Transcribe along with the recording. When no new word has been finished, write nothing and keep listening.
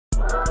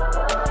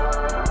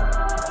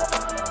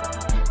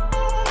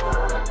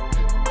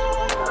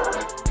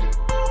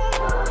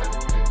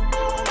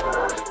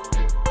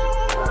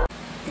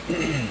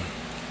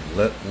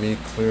me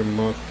clear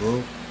my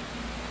throat.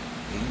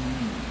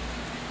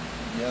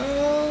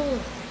 Yo.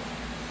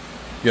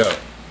 Yo.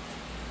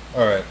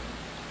 Alright.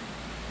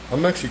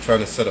 I'm actually trying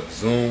to set up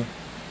Zoom.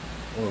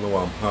 I don't know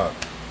why I'm hot.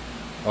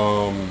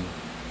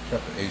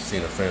 Got the AC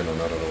and a fan on,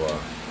 I don't know why.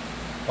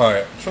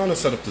 Alright, I'm trying to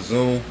set up the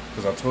Zoom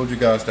because I told you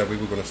guys that we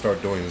were going to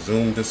start doing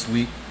Zoom this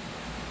week.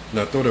 And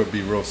I thought it would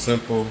be real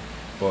simple,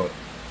 but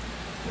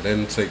it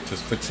didn't take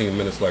just 15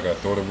 minutes like I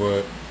thought it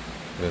would.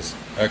 And it's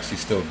actually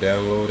still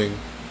downloading.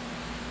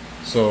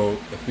 So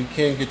if we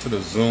can't get to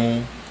the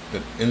Zoom,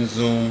 the in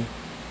Zoom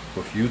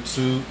with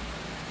YouTube,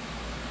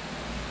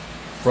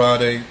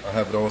 Friday I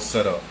have it all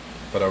set up.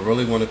 But I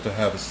really wanted to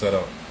have it set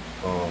up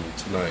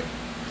tonight.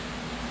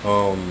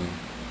 Well,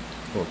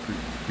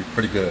 be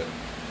pretty good.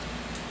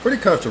 Pretty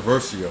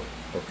controversial,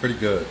 but pretty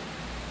good.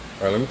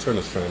 Alright, let me turn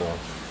this fan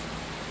off.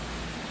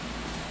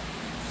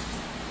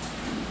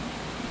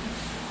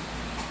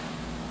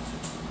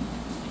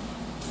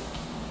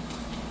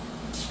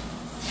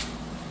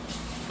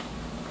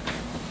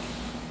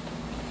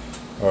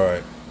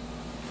 Alright,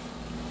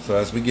 so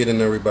as we get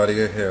in everybody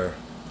here,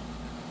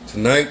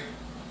 tonight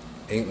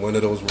ain't one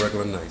of those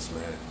regular nights,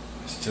 man.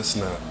 It's just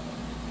not.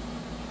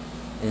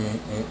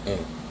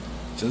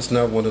 Just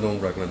not one of them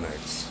regular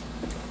nights.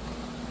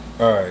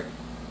 Alright,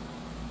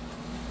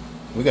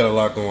 we got a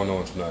lot going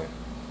on tonight.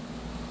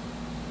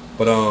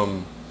 But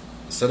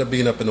instead of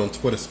being up and on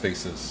Twitter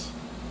Spaces,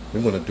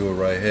 we're going to do it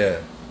right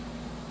here.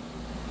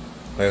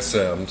 Like I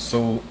said, I'm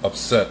so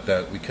upset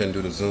that we couldn't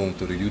do the Zoom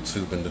through the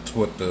YouTube and the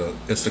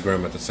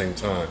Instagram at the same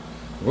time.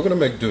 We're going to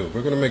make do.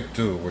 We're going to make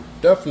do. We're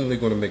definitely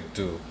going to make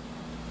do.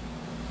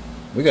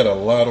 We got a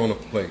lot on the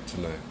plate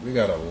tonight. We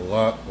got a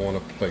lot on the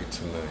plate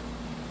tonight.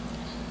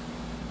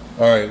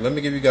 Alright, let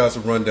me give you guys a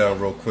rundown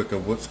real quick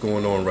of what's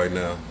going on right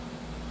now.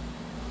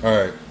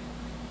 Alright,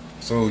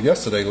 so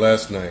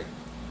last night,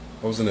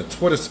 I was in a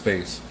Twitter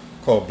space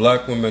called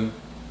Black Women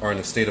Are in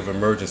a State of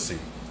Emergency.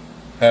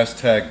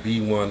 Hashtag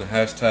B1,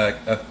 hashtag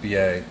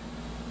FBA,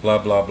 blah,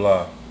 blah,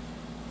 blah.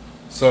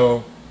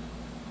 So,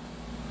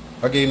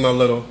 I gave my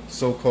little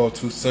so-called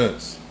 2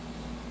 cents.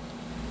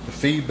 The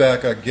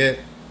feedback I get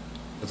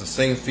is the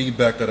same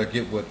feedback that I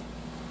get with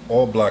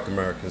all black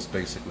Americans,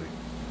 basically.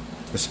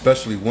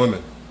 Especially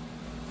women.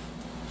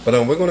 But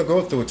we're going to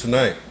go through it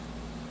tonight.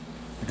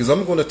 Because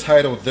I'm going to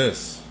title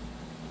this,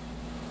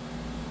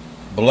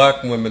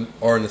 Black Women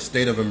Are in a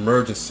State of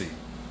Emergency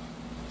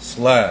 /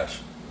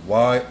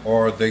 Why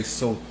Are They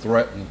So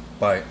Threatened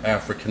by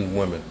African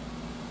Women?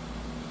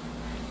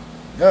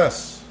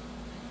 Yes,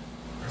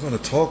 we're going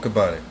to talk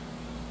about it.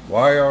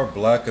 Why are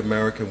black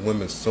American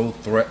women so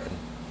threatened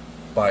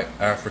by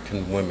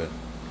African women?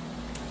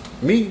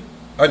 Me,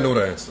 I know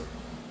the answer.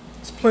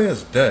 It's plain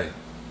as day.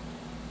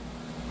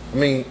 I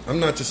mean, I'm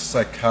not just a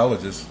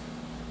psychologist,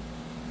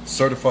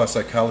 certified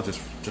psychologist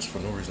just for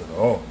no reason at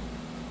all.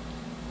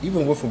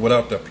 Even with or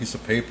without that piece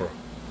of paper,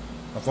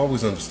 I've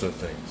always understood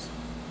things.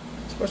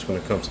 Especially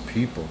when it comes to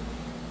people.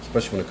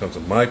 Especially when it comes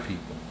to my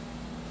people.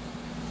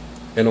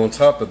 And on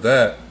top of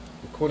that,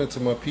 according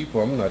to my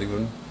people, I'm not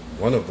even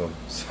one of them.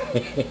 So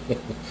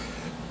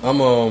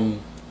I'm a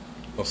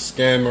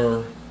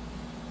scammer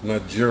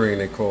Nigerian,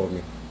 they called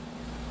me.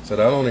 Said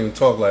I don't even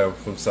talk like I'm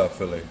from South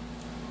Philly.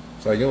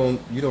 So you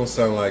don't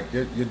sound like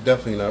you're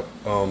definitely not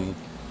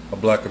a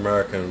black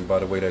American by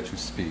the way that you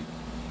speak.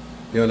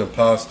 You're an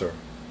imposter.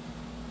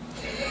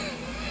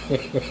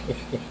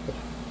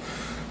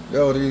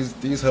 Yo,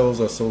 these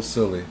hoes are so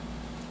silly.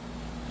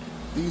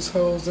 These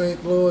hoes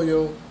ain't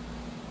loyal.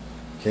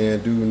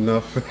 Can't do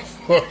nothing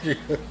for you.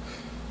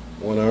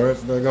 When I rich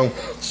nigga, I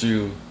want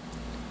you.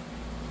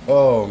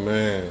 Oh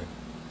man.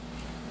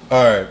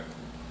 Alright.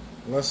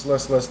 Let's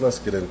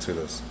get into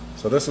this.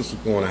 So this is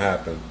what's going to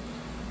happen.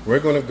 We're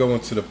going to go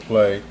into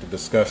the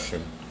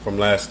discussion from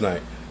last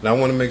night. And I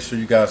want to make sure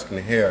you guys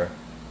can hear.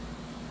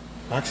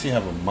 I actually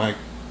have a mic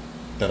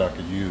that I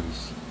could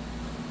use.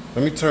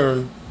 Let me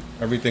turn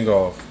everything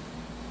off.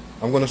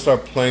 I'm going to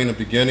start playing the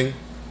beginning.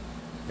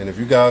 And if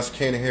you guys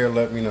can't hear,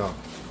 let me know.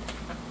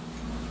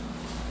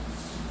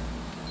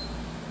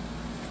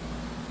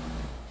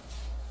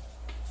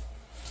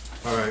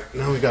 Alright,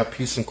 now we got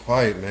peace and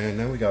quiet, man.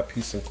 Now we got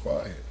peace and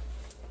quiet.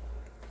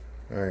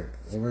 Alright,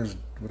 where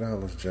the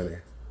hell is Jenny?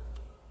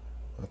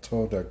 I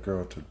told that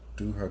girl to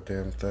do her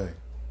damn thing.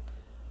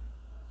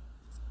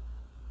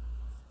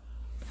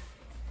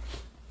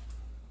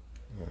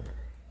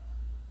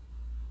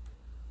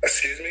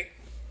 Excuse me?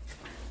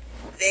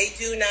 They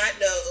do not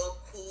know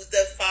who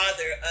the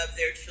father of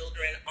their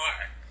children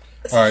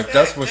are. Alright,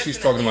 that's what she's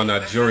talking about,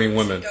 Nigerian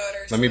women.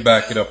 Let me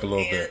back it up a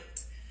little bit.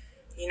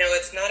 You know,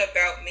 it's not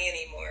about me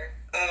anymore.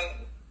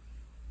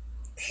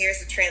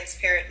 Here's a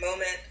transparent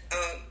moment.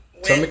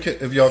 Tell me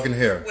if y'all can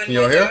hear. Can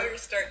y'all hear? When my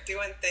daughters start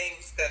doing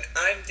things that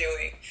I'm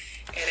doing,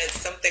 and it's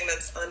something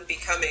that's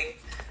unbecoming,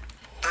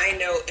 I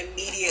know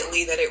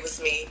immediately that it was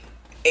me.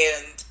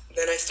 And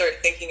then I start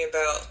thinking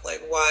about,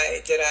 like,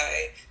 why did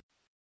I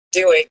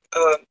do it?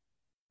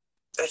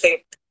 I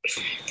think,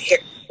 here,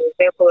 the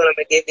example that I'm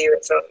going to give you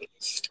is,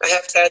 I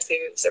have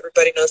tattoos.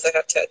 Everybody knows I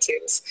have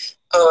tattoos.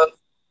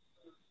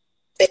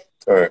 It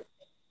All right.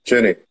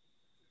 Jenny,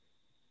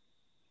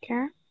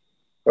 Okay.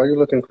 why are you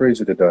looking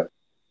crazy today?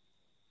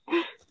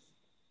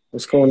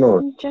 What's going on?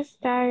 I'm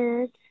just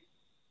tired.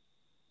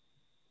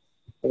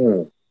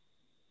 Hmm,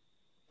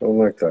 don't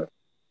like that.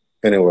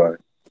 Anyway,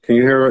 can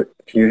you hear it?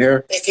 Can you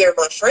hear? If you're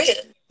my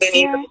friend, then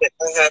you know Yeah. that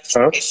I have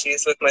some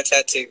issues with my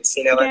tattoos.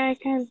 You know, Yeah, I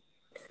can.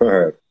 All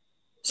right.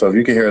 So if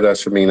you can hear, that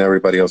should mean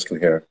everybody else can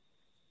hear.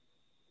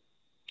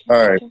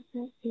 All right.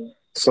 Definitely.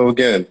 So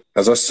again,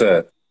 as I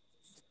said,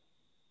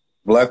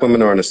 Black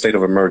women are in a state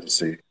of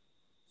emergency.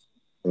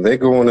 And they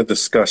go on a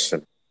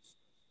discussion.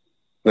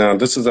 Now,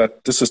 this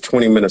is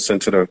 20 minutes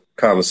into the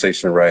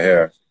conversation right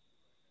here.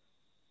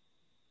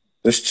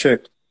 This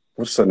chick,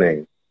 what's her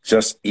name?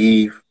 Just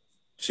Eve.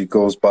 She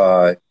goes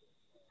by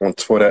on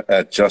Twitter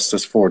at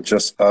Justice for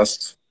Just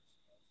Us.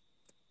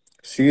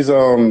 She's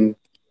saying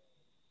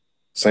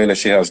that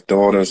she has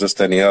daughters, this,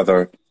 that, and the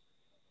other.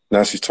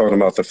 Now she's talking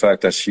about the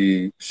fact that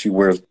she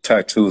wears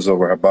tattoos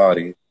over her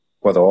body,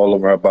 whether all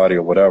over her body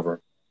or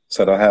whatever.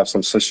 Said I have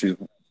some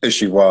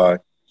issue why.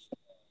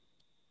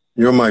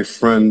 You're my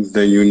friend,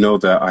 then you know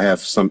that I have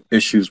some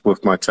issues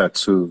with my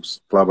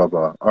tattoos. Blah blah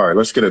blah. All right,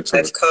 let's get into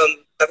it.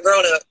 I've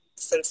grown up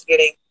since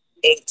getting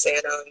AIDS,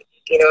 and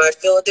you know, I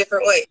feel a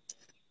different way.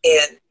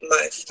 And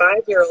my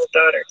 5-year-old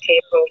daughter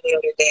came home the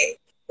other day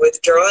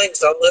with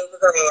drawings all over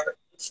her arm,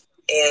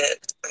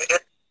 and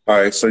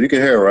all right, so you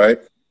can hear, right?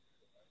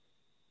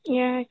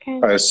 Yeah, I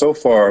can. All right, so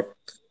far,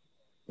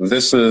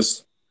 this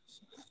is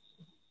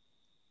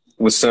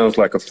what sounds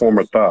like a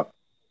former thought.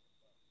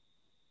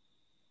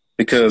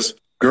 Because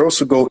girls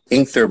who go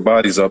ink their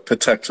bodies up, put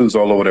tattoos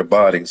all over their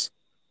bodies,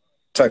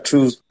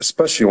 tattoos,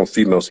 especially on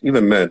females,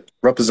 even men,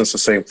 represents the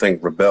same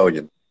thing,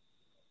 rebellion.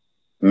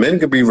 Men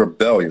can be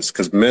rebellious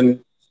because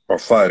men are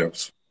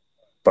fighters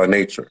by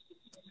nature.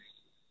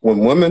 When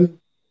women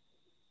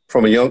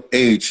from a young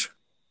age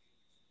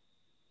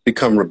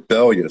become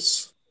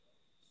rebellious,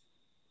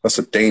 that's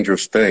a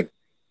dangerous thing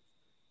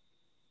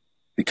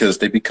because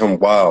they become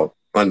wild,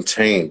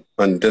 untamed,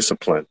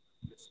 undisciplined.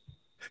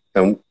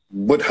 And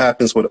what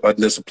happens with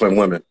undisciplined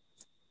women?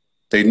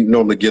 They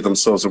normally give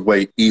themselves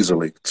away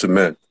easily to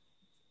men.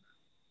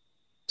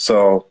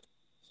 So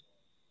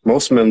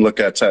most men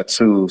look at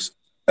tattoos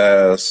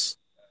as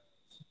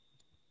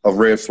a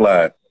red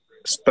flag,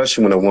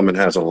 especially when a woman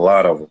has a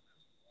lot of them,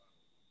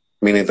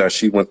 meaning that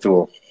she went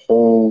through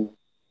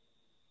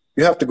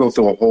you have to go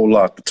through a whole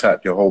lot to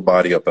tat your whole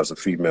body up as a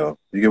female.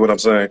 You get what I'm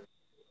saying?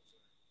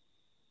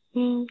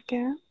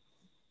 Yeah.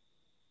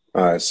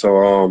 All right,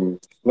 so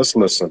let's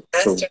listen.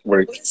 asked her,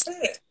 what is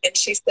that? And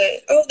she said,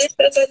 oh, this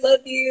says I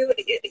love you.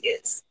 It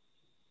is.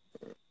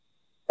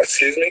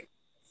 Excuse me?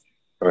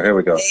 All right, here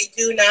we go. They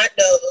do not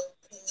know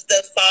who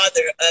the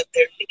father of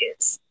their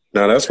kids.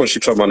 Now, that's when she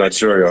talking about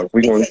Nigeria.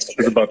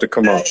 It's about to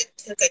come out.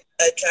 Took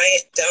a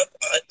giant dump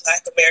on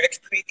Black America's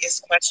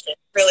previous question.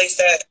 Really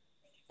sad.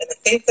 And I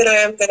think that I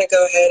am going to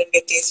go ahead and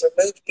get these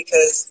removed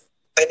because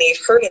I need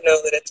her to know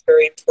that it's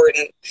very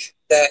important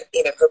that,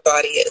 you know, her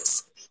body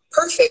is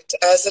perfect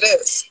as it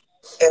is.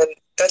 And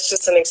that's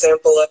just an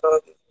example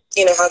of,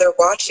 you know, how they're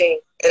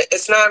watching. And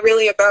it's not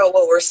really about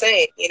what we're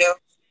saying, you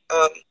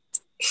know.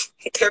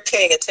 They're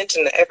paying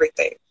attention to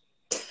everything.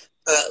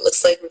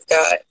 Looks like we've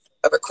got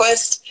a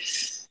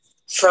request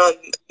from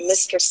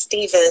Mr.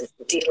 Stephen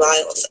D.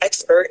 Lyles,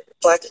 expert,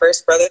 Black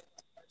First brother.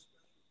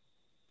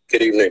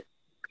 Good evening.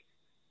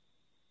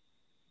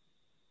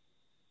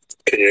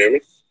 Can you hear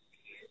me?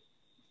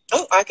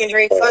 Oh, I can hear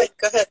you fine.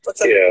 Go ahead.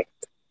 What's up? Yeah.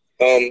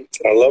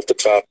 I love the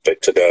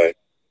topic today,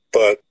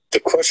 but the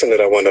question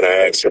that I wanted to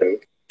ask and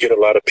get a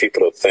lot of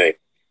people to think.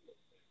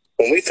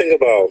 When we think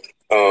about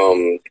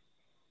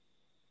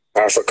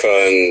Africa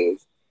and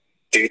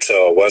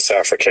detail West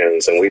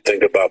Africans, and we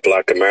think about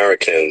Black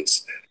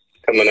Americans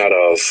coming out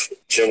of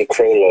Jim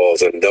Crow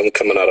laws and them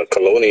coming out of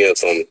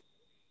colonialism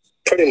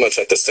pretty much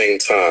at the same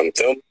time,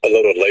 them a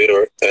little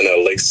later in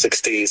the late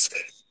 60s,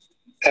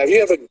 have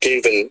you ever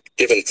given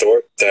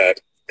thought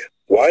that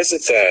why is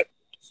it that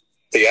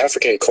the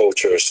African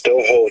culture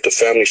still hold the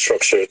family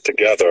structure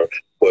together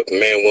with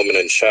man, woman,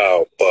 and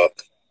child, but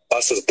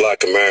us as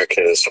Black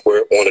Americans,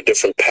 we're on a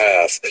different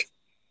path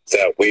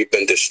that we've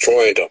been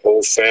destroying the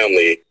whole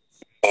family,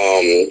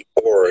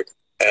 or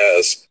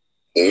as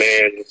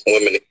man,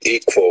 women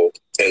equal,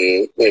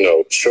 and, you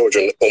know,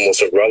 children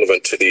almost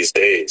irrelevant to these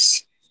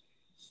days?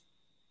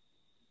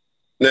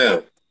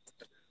 Now,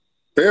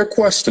 fair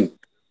question.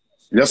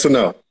 Yes or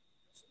no?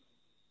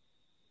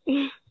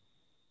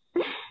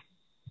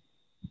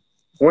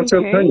 What's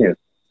your opinion?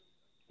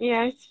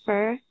 Yeah, it's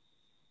fair.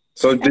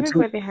 So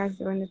everybody has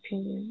their own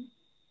opinion.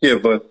 Yeah,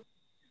 but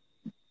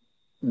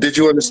did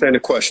you understand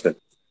the question?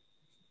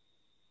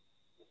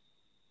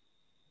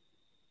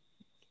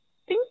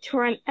 I think to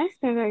an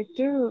extent I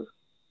do.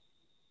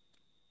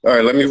 All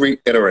right, let me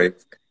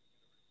reiterate.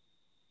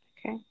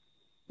 Okay.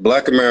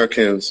 Black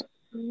Americans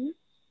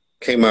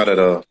came out of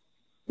the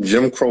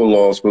Jim Crow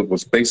laws, which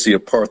was basically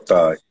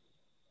apartheid.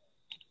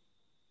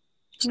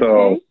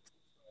 So,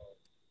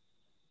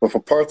 with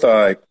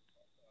apartheid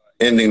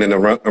ending in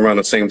around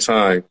the same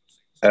time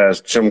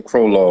as Jim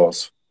Crow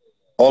laws,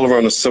 all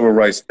around the civil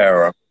rights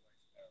era.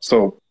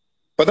 So,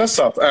 but that's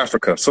South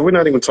Africa. So we're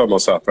not even talking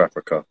about South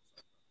Africa.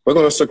 We're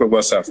going to stick with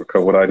West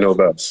Africa, what I know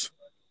best.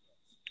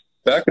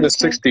 Back in the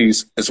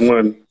 60s is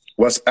when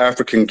West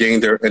African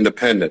gained their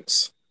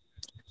independence.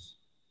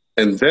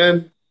 And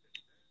then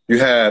you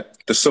had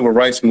the civil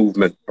rights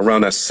movement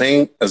around that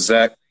same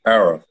exact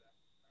era.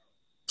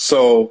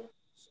 So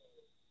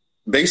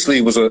basically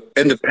it was an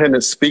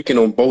independent speaking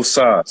on both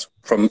sides,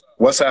 from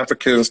West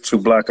Africans to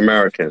Black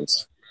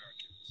Americans.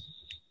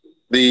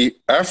 The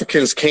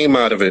Africans came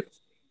out of it,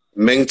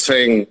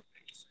 maintained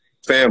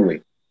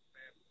family.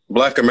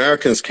 Black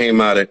Americans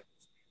came out of it,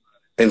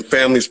 and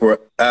families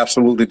were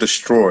absolutely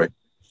destroyed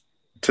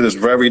to this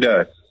very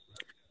day.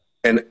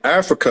 In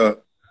Africa,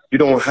 you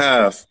don't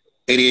have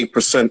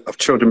 88% of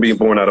children being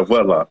born out of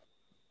wedlock.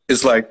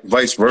 It's like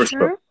vice versa.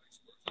 Sure.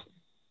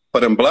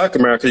 But in Black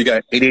America, you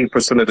got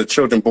 88% of the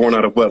children born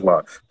out of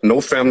wedlock.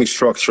 No family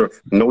structure,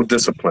 no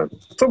discipline.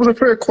 So it was a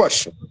fair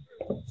question.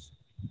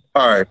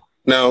 All right.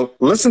 Now,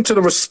 listen to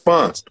the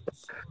response.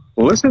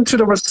 Listen to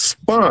the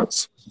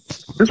response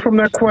just from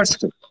that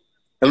question.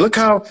 And look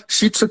how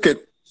she took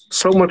it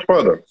so much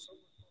further.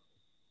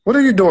 What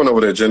are you doing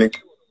over there, Jenny?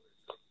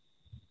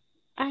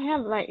 I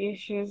have light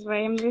issues, but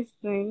I'm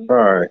listening. All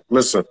right.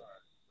 Listen.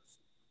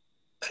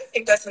 I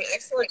think that's an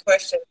excellent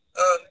question.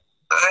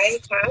 I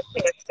have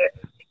an answer.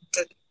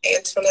 Did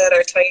Antoinette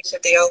or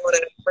Taisha, do y'all want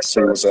to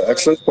pursue? It was an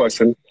excellent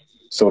question.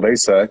 So they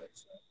say.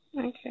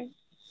 Okay.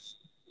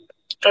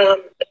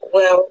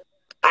 Well,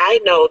 I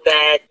know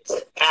that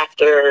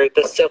after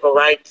the civil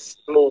rights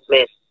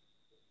movement,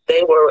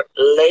 they were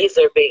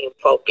laser beam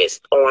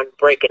focused on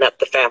breaking up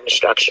the family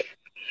structure.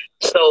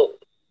 So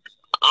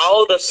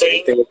all the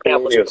things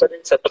that was put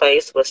into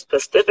place was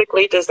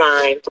specifically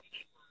designed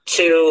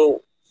to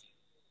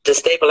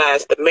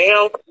destabilize the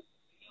male,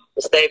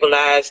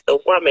 destabilize the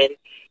woman,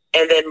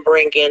 and then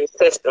bring in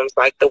systems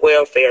like the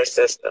welfare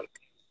system.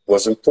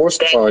 Wasn't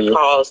forced upon you. That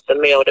caused the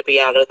male to be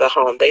out of the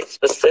home. They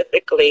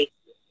specifically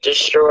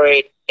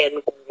destroyed,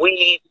 and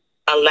we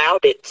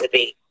allowed it to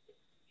be.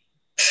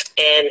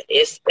 And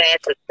it's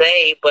sad to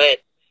say,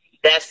 but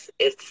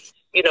it's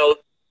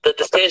the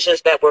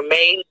decisions that were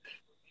made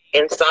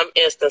in some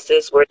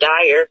instances were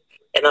dire,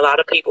 and a lot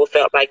of people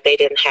felt like they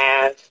didn't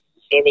have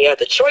any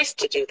other choice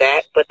to do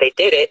that, but they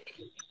did it.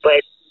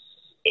 But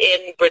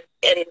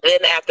and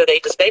then after they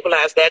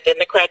destabilized that, then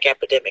the crack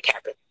epidemic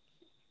happened.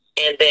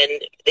 And then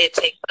it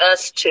takes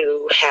us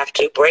to have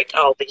to break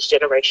all these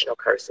generational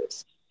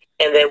curses.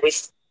 And then we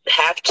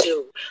have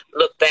to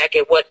look back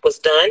at what was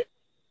done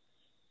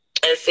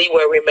and see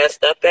where we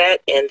messed up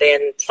at, and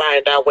then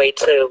find our way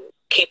to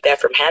keep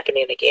that from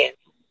happening again.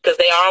 Because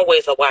they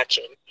always are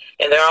watching,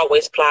 and they're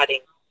always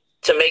plotting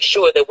to make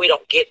sure that we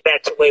don't get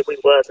back to where we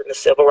was in the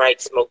civil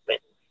rights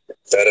movement.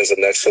 That is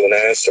an excellent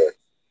answer.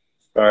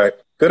 All right.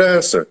 Good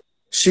answer.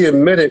 She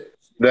admitted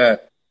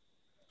that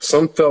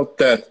some felt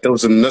that it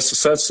was a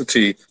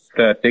necessity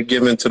that they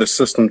give into the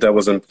system that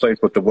was in place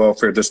with the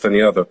welfare, this and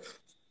the other.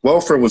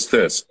 Welfare was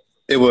this.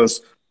 It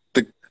was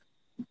the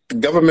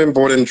government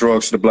brought in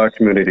drugs to the Black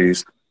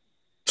communities,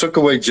 took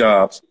away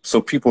jobs,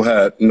 so people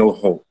had no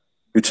hope.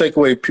 You take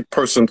away a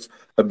person's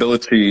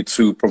ability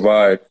to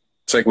provide,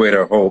 take away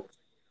their hope,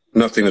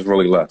 nothing is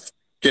really left.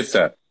 Get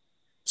that.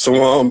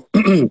 So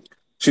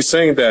she's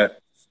saying that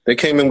they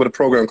came in with a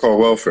program called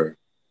welfare.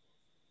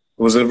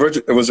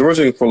 It was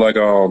originally for like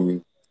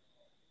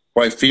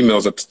white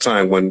females at the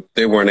time when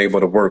they weren't able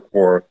to work,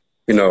 or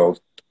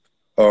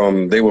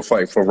they were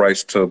fighting for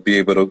rights to be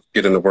able to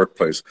get in the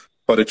workplace.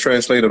 But it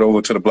translated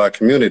over to the Black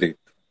community.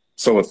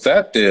 So what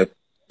that did,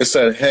 it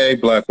said, hey,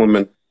 Black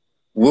women,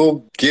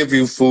 we'll give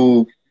you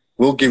food,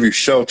 we'll give you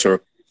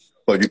shelter,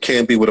 but you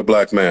can't be with a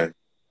Black man.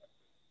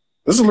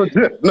 This is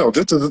legit. No,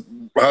 this is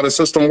how the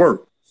system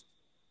works.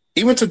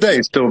 Even today,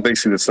 it's still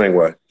basically the same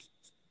way.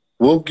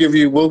 We'll give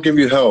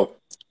you help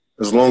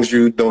as long as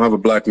you don't have a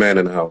Black man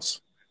in the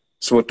house.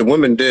 So what the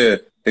women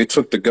did, they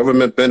took the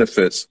government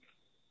benefits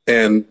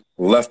and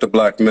left the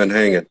Black men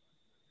hanging.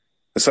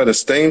 Instead of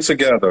staying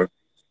together,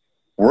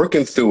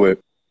 working through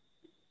it,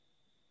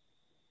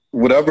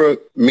 whatever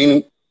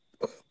minimal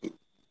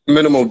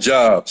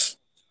jobs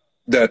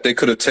that they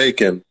could have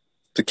taken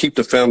to keep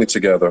the family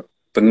together.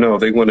 But no,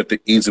 they wanted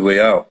the easy way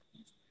out.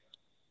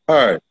 All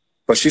right.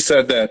 But she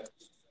said that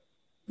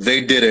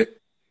they did it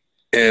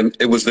and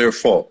it was their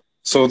fault.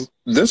 So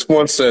this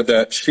one said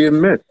that she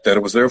admitted that it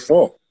was their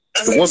fault.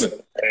 It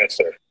wasn't.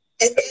 Answer.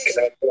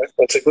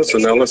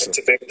 Listen, now listen.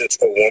 Just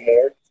for one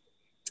more.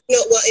 No,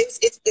 well,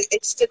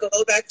 it's to go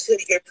back to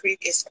your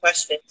previous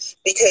question,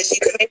 because you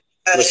kind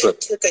of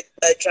took a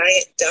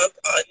giant dump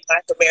on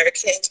Black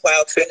Americans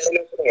while kind of...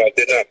 No, I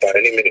did not by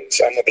any means.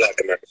 I'm a Black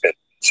American,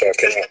 so I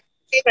cannot.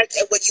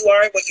 What you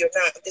are and what you're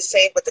not. I'm just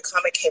saying what the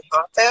comic came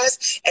off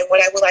as. And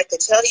what I would like to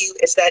tell you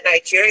is that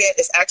Nigeria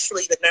is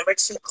actually the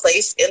 #2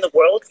 place in the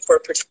world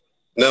for...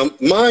 Now,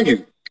 mind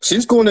you,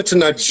 she's going into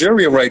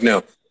Nigeria right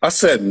now. I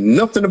said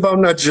nothing about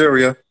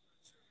Nigeria.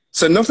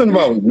 Said nothing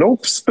about no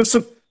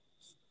specific...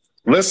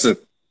 Listen,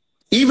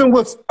 even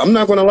with... I'm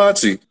not going to lie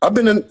to you. I've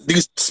been in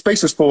these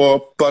spaces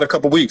for about a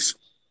couple weeks.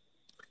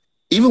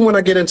 even when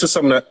I get into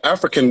some of the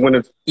African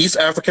women, East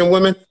African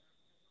women,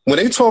 when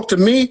they talk to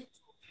me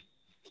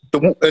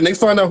and they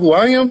find out who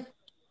I am,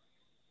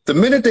 the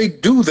minute they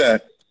do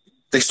that,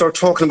 they start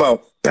talking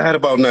bad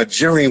about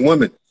Nigerian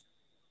women.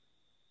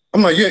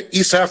 I'm like, yeah,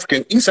 East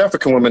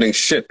African women ain't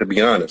shit, to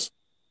be honest.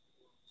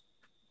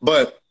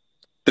 But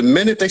the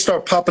minute they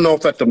start popping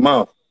off at the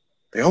mouth,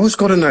 they always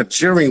go to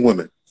Nigerian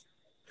women.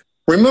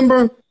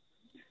 Remember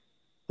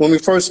when we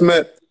first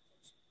met,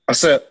 I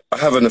said, I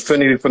have an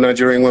affinity for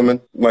Nigerian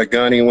women, like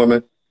Ghanaian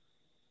women.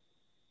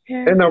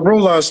 Yeah. And I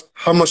realized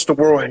how much the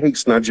world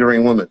hates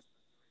Nigerian women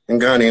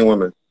and Ghanaian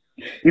women,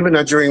 even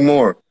Nigerian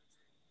more.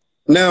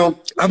 Now,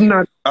 I've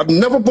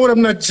never brought up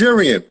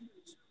Nigerian,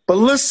 but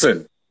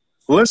listen.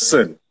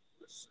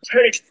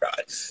 Paternity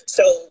fraud.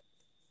 So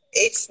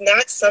it's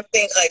not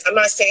something like, I'm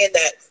not saying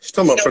that. She's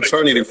talking about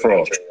paternity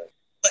fraud.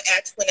 What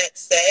Antoinette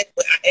said,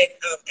 and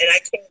I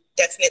can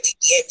definitely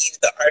DM you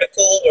the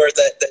article or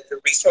the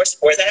resource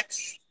for that.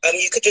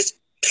 You could just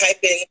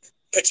type in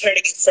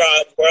paternity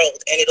fraud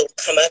world and it'll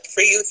come up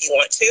for you if you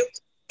want to.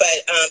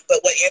 But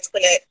what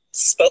Antoinette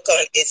spoke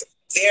on is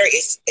very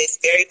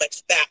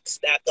much facts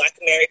that Black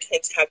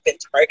Americans have been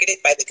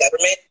targeted by the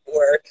government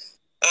for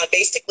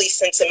basically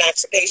since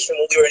emancipation,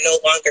 when we were no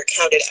longer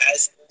counted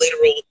as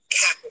literal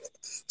capital.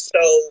 So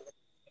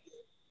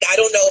I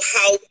don't know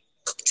how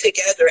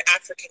together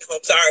African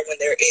homes are when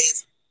there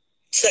is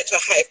such a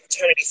high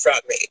paternity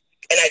fraud rate.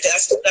 And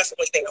that's the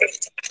only thing I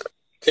wanted to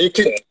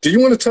add. Do you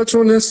want to touch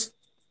on this?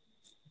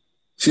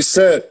 She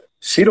said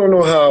she don't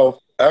know how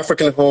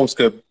African homes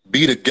could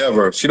be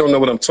together. She don't know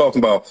what I'm talking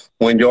about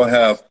when y'all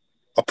have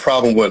a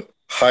problem with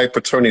high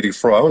paternity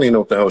fraud. I don't even know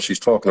what the hell she's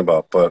talking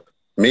about, but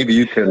maybe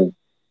you can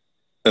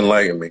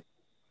enlighten me.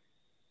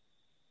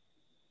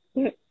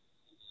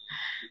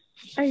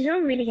 I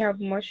don't really have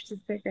much to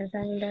say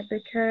concerning that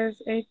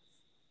because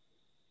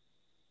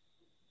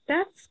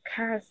that's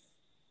caste.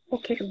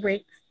 Okay,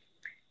 wait.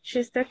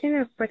 She's talking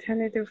of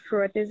paternity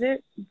fraud. Is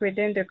it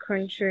within the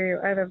country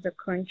or out of the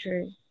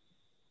country?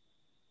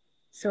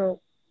 So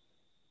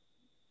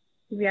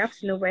we have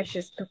to know where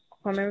she's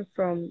coming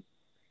from,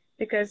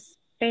 because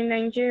in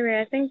Nigeria,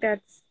 I think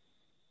that's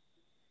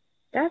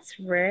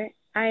rare.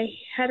 I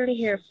hardly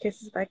hear of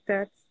cases like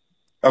that.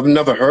 I've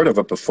never heard of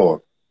it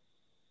before.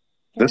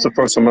 Yeah, this is the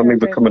first time I'm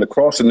even coming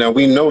across it. Now,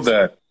 we know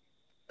that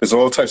there's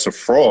all types of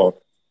fraud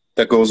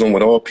that goes on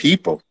with all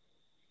people.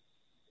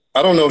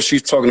 I don't know if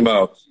she's talking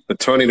about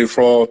paternity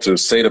fraud to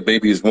say the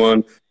baby is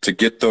one, to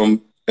get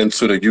them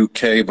into the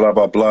UK, blah,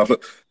 blah, blah.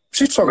 But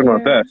she's talking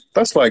about that.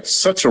 That's like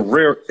such a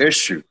rare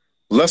issue.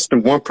 Less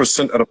than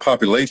 1% of the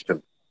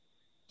population.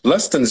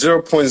 Less than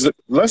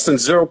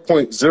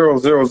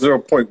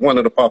 0.000.1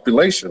 of the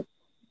population.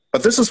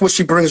 But this is what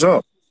she brings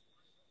up.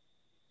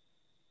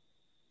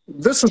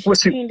 This is what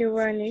she...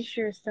 an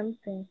issue or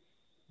something.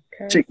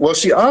 She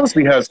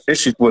obviously has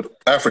issues with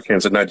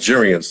Africans and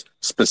Nigerians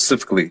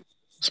specifically,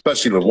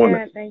 especially the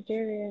women.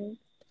 Nigerians.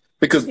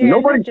 Because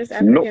nobody... Not just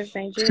Africans,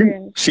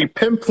 Nigerians. She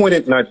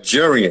pinpointed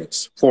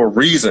Nigerians for a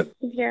reason.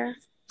 Yeah.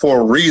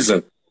 For a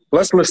reason.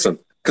 Let's listen,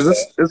 because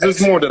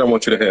there's more that I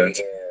want you to hear.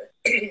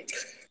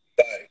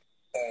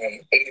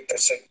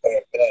 80% of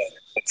blood,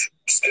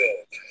 still,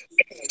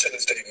 to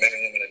this day, men,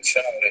 women, and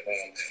child.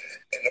 And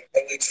in the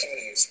early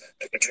 20s,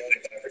 the majority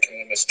of African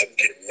women still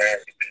get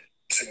married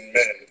to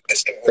men.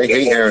 They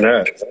hate hearing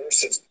that.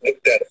 Divorce is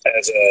looked at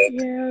as a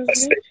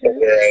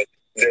statement where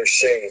they're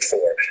shamed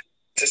for.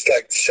 Just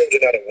like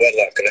children out of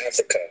wedlock in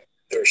Africa,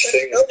 they're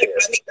shamed for.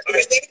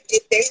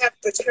 If they have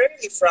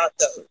paternity fraud,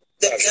 though,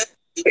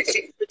 for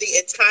the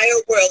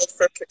entire world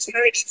for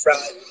paternity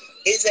fraud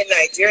is in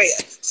Nigeria.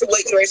 So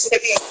what you're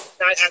saying is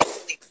not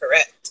actually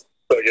correct.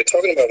 So you're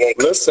talking about one.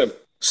 Listen,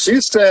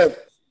 she said,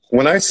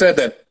 when I said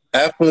that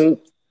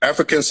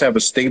Africans have a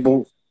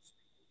stable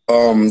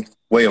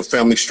way of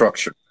family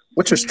structure,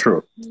 which is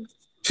true.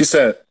 She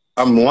said,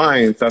 I'm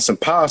lying. That's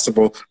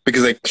impossible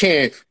because they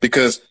can't,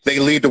 because they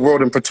lead the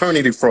world in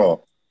paternity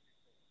fraud.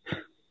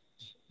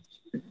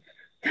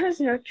 That's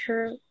not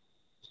true.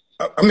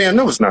 I mean, I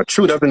know it's not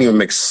true. It doesn't even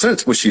make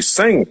sense what she's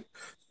saying.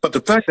 But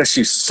the fact that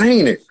she's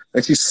saying it,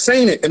 and she's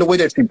saying it in a way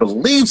that she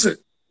believes it,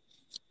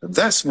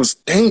 that's what's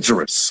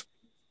dangerous.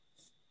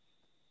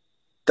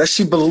 That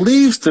she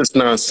believes this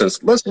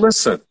nonsense. Let's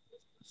listen.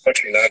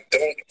 Actually, I have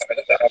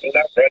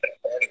not read that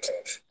article,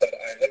 but I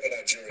live in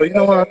Nigeria. But you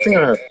know what? I think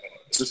I have. Know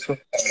who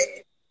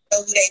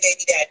their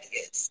baby daddy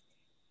is.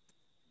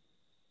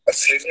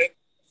 Excuse me?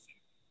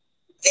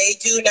 They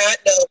do not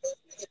know who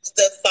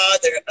the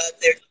father of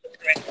their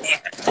children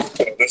are.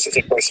 Well, this is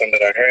the first time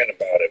that I heard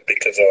about it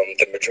because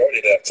the majority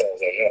of that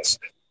falls on us.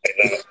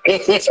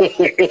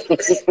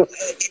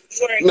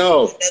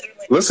 No,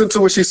 listen to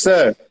what she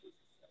said.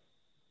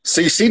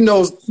 See, she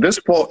knows this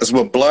fault is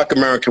with Black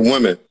American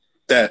women,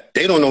 that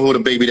they don't know who the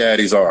baby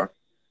daddies are.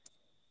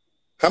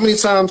 How many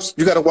times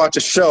you got to watch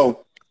a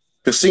show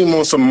to see them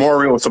on some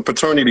memorial, some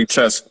paternity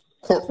test,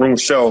 courtroom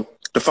show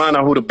to find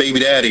out who the baby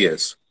daddy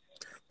is?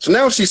 So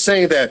now she's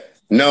saying that,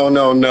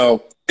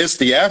 no, it's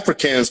the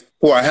Africans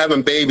who are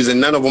having babies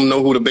and none of them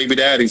know who the baby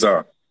daddies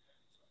are.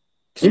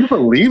 Can you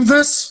believe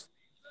this?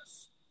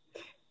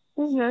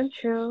 It's not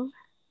true.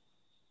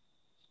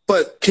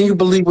 But can you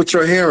believe what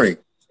you're hearing?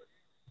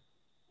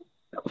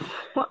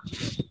 What?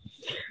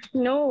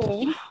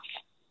 No.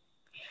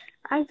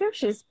 I think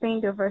she's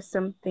pained over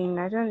something.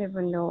 I don't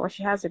even know. Or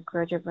she has a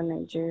grudge over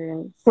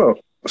Nigerians. Well,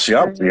 she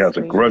obviously has a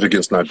Obviously. grudge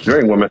against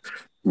Nigerian women.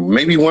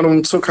 Maybe one of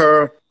them took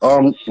her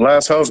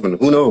last husband.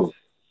 Who knows?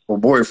 Or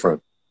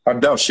boyfriend. I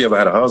doubt she ever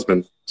had a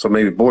husband, so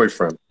maybe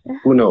boyfriend.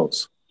 Who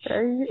knows?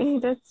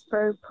 That's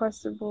very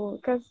possible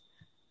because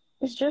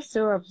it's just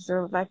so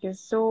absurd. Like it's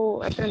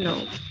so, I don't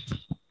know.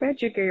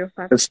 Where'd you get your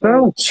facts It from?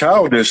 sounds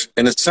childish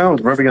and it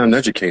sounds very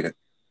uneducated.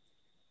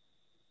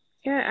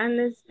 Yeah, and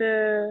it's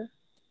the,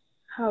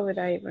 how would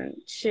I even?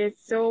 She's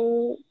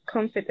so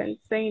confident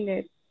saying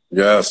it.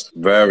 Yes,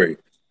 very.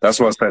 That's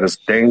why I said it's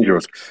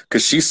dangerous.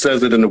 Because she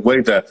says it in a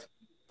way that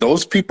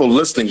those people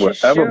listening will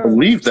She's ever sure.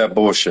 believe that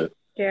bullshit.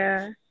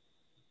 Yeah,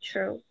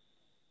 true.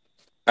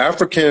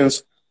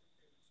 Africans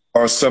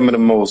are some of the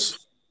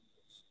most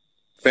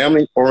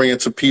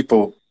family-oriented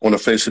people on the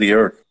face of the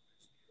earth.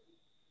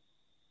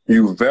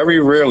 You very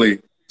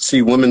rarely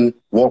see women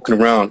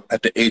walking around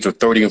at the age of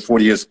 30 and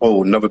 40 years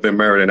old, never been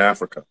married in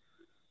Africa.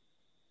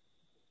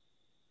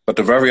 But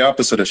the very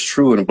opposite is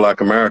true in Black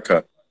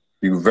America.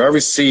 You very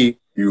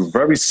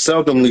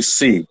seldomly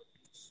see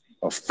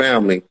a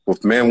family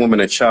with man, woman,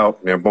 and child,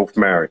 and they're both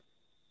married.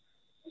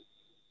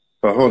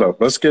 But hold up,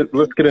 let's get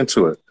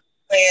into it.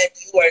 And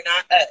you are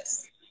not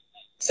us.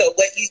 So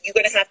what you're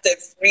going to have to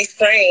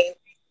reframe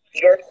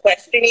your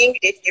questioning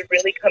if you're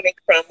really coming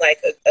from like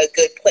a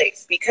good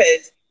place,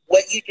 because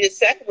what you just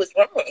said was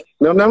wrong.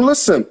 Now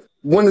listen,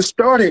 when it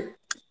started,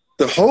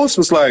 the host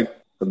was like,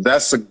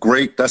 that's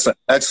an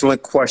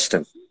excellent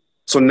question.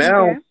 So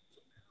now Okay.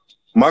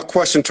 my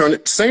question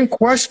same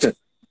question,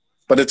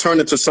 but it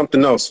turned into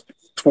something else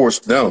towards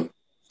them.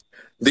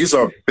 These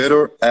are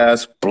bitter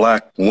ass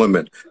Black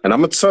women. And I'm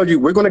going to tell you,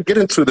 we're going to get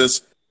into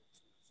this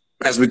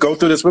as we go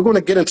through this. We're going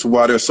to get into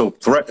why they're so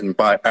threatened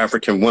by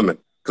African women.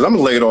 Because I'm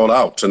going to lay it all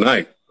out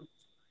tonight.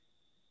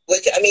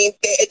 Which, I mean,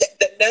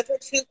 the number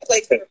 2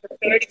 place for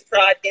fraternity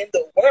fraud in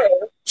the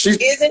world is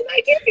in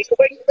Nigeria,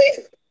 where you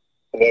live.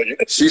 Well, you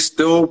can She's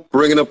still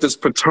bringing up this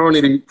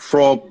paternity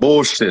fraud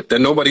bullshit that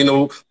nobody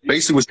knows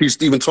basically what she's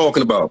even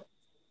talking about.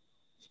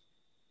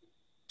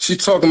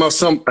 She's talking about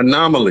some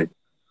anomaly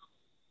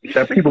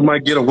that people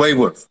might get away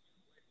with.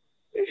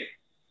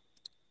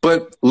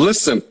 But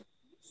listen,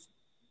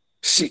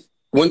 she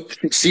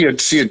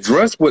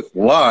addressed with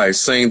lies,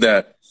 saying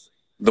that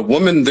the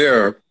women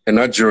there in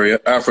Nigeria,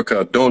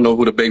 Africa, don't know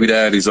who the baby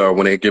daddies are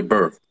when they give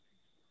birth.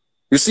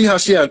 You see how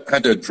she had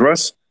to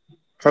address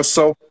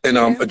herself and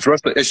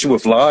address the issue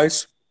with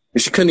lies?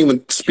 And she couldn't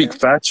even speak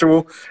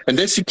factual. And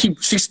then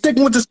she's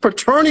sticking with this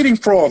paternity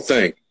fraud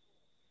thing.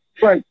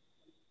 Like,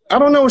 I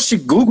don't know if she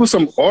Googled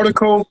some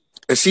article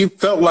and she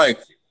felt like,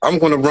 I'm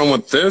going to run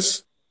with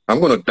this. I'm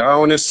going to die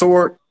on this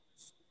sword.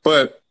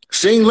 But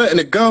she ain't letting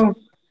it go.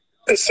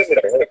 send me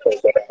the article,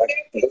 but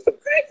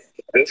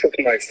this is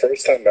my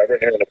first time ever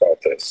hearing about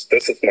this.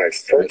 This is my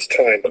first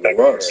time ever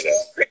hearing it.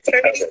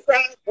 Fraternity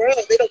fraud world,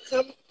 it'll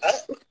come up.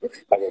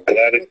 I'm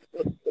glad it.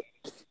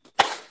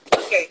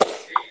 Okay,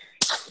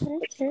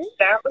 Okay.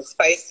 that was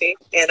spicy,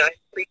 and I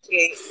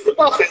appreciate the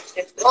passion.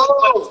 This is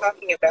what I'm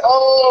talking about.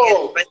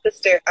 And my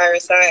sister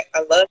Iris, I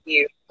love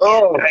you.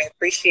 And I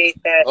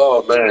appreciate that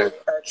you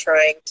are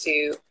trying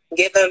to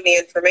give them the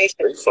information.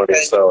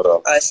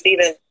 Because,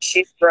 Stephen,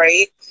 she's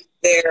right.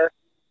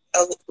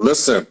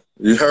 Listen,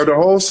 you heard the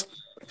host?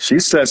 She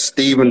said,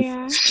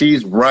 Stephen,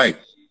 she's right.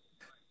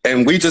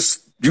 And you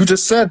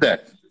just said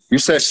that. You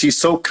said she's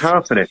so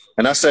confident.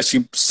 And I said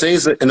she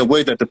says it in a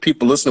way that the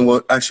people listening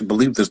will actually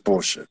believe this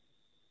bullshit.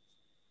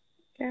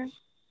 Yeah.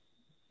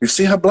 You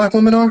see how black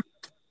women are?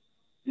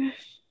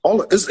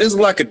 It's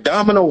like a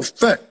domino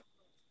effect.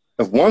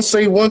 If one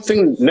say one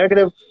thing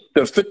negative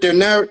to fit their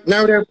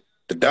narrative,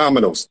 the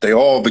dominoes, they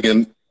all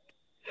begin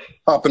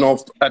popping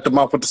off at the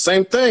mouth with the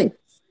same thing.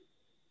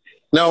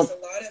 Now,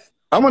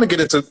 I want to get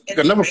into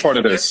another part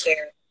of this.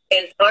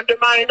 And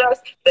undermine us,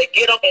 they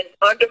get on and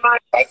undermine.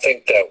 I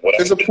think that what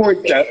there's a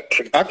point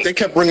that they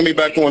kept bringing me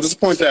back on. There's a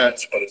point that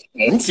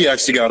Ruthie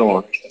actually got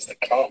on.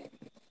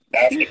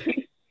 After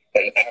me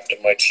and after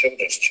my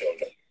children's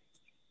children.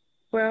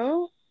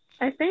 Well,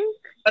 I think.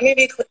 Let me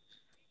be clear.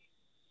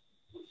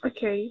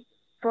 Okay,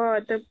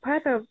 but the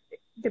part of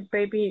the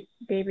baby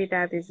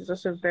daddies is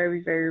also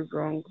very, very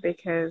wrong,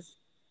 because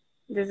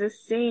there's a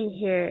saying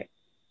here.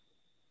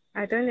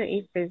 I don't know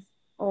if it's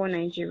all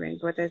Nigerian,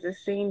 but there's a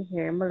saying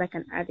here, more like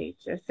an adage,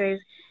 that says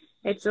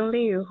it's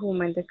only a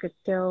woman that could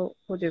tell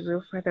who the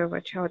real father of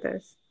a child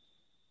is.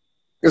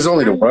 It's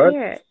only the what?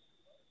 Yeah,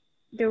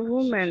 the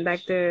woman,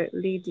 like the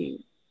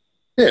lady.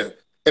 Yeah,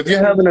 if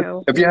you're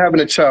having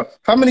a child,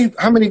 how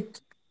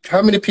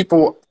many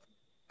people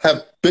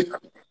have big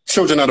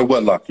children out of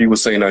wedlock? You would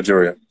say in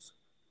Nigeria,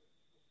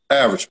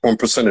 average on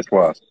percentage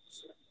wise.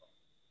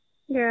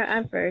 Yeah,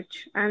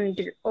 average, and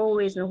they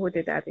always know who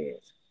the dad is.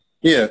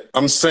 Yeah,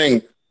 I'm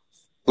saying,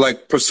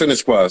 like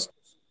percentage wise,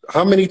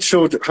 how many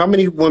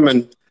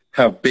women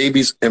have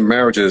babies in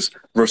marriages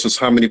versus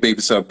how many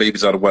babies have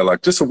babies out of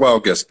wedlock? Just a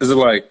wild guess. Is it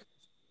like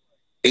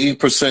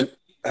 80%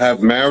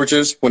 have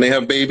marriages when they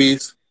have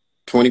babies?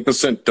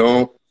 20%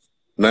 don't?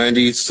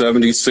 90,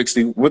 70,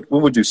 60? What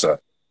would you say?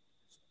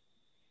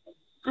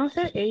 I'll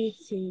say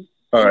 80.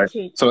 All right.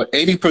 80. So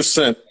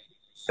 80%,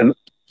 and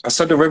I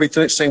said the very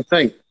same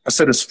thing. I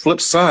said it's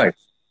flip side.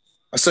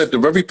 I said the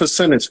very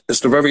percentage is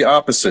the very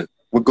opposite,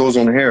 what goes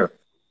on here.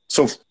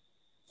 So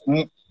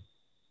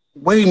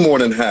way more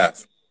than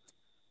half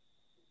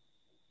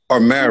are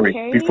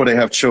married before they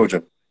have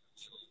children.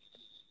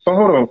 But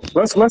hold on.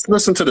 Let's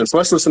listen to this.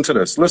 Let's listen to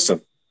this.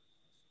 Listen.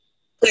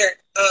 Clear.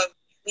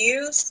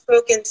 You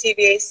spoke in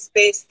TVA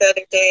Space the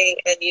other day,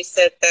 and you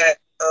said that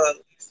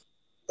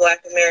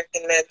Black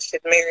American men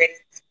should marry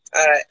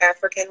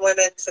African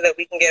women so that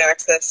we can get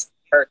access,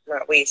 or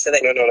not we, so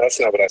that... No, that's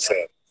not what I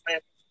said.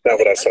 Not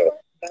what I said.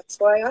 That's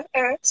why I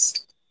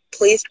asked.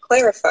 Please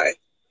clarify.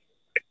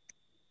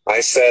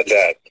 I said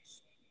that,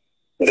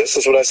 this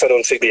is what I said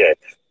on TBA.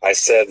 I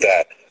said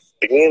that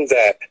being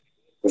that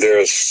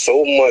there's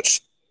so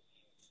much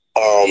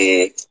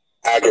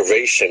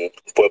aggravation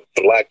with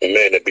black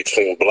men and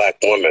between black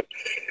women,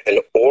 in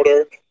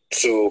order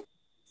to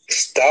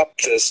stop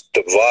this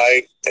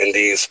divide and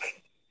these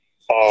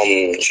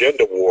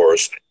gender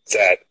wars,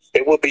 that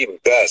it would be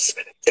best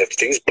if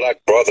these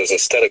black brothers,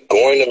 instead of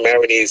going to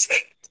marry these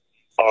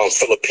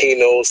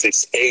Filipinos,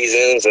 these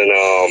Asians and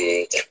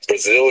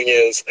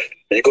Brazilians,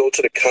 you go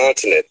to the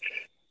continent,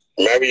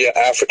 marry your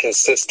African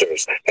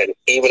sisters, and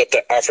even if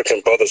the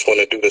African brothers want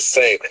to do the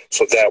same,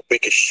 so that we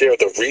can share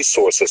the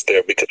resources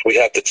there, because we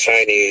have the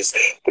Chinese,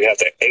 we have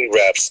the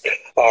Arabs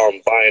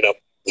buying up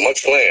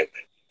much land.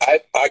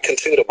 I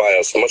continue to buy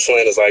as much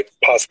land as I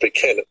possibly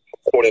can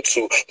according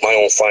to my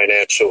own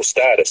financial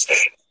status.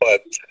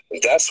 But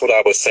that's what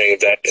I was saying,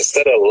 that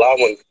instead of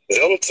allowing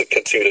them to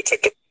continue to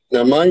take the...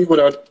 Now, mind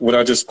you what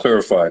I just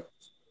clarified.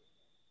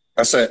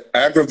 I said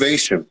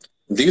aggravation.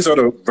 These are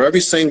the very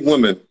same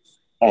women.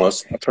 Oh,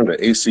 I turned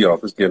the AC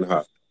off. It's getting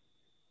hot.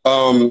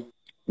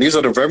 These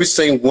are the very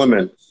same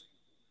women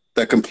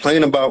that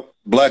complain about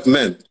black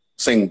men,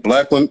 saying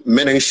black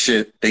men ain't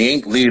shit. They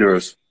ain't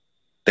leaders.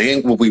 They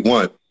ain't what we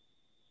want.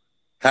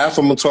 Half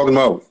of them are talking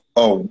about,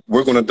 oh,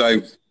 we're going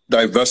to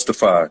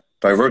diversify,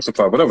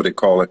 whatever they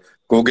call it.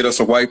 Go get us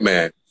a white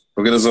man.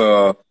 Go get us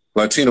a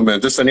Latino man,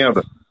 this and the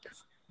other.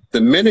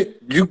 The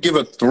minute you give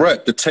a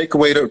threat to take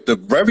away the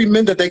very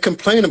men that they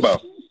complain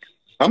about,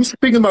 I'm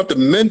speaking about the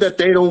men that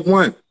they don't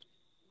want.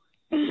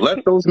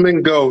 Let those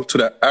men go to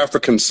the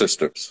African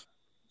sisters.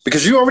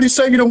 Because you already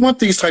said you don't want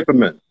these type of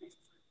men.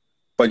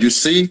 But you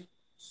see,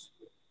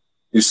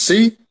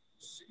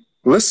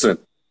 listen.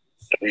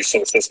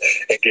 Resources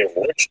and get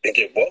rich and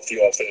get wealthy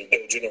off it and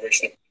build a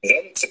generation of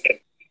them to...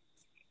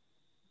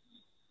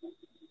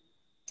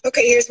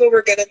 Okay, here's what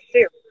we're going to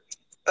do.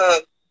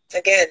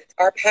 Again,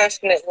 our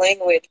passionate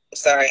language,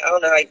 sorry, I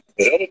don't know how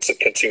them to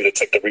continue to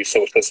take the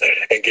resources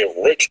and get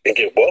rich and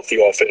get wealthy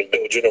off it and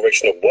build a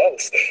generation of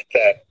wealth,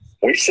 that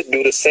we should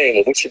do the same,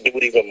 and we should do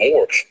it even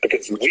more,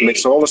 because it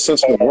makes all the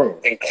sense in the world.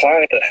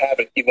 Inclined to have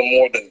it even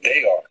more than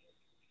they are.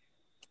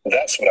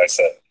 That's what I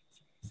said.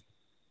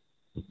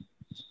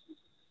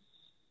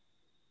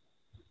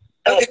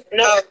 Okay.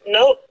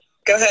 No,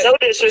 go ahead. No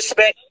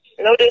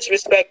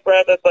disrespect,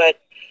 brother, but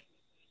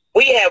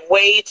we have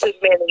way too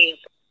many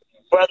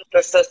brothers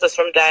and sisters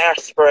from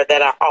diaspora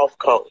that are off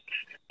code.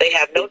 They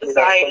have no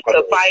desire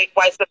to fight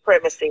white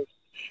supremacy,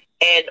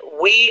 and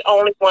we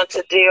only want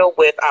to deal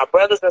with our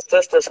brothers and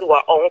sisters who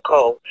are on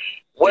code.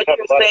 What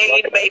you're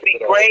saying may be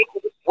great.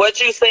 What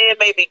you're saying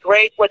may be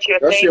great. What you're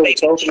saying may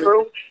be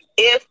true.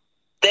 If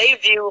they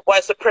view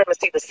white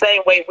supremacy the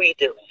same way we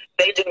do,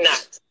 they do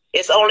not.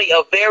 It's only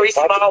a very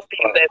small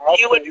few, that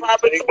few and far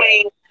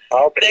between.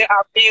 There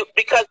are few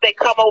because they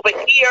come over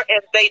here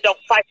and they don't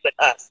fight with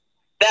us.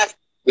 That's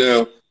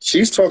now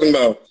she's talking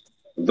about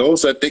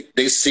those that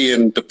they see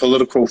in the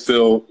political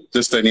field,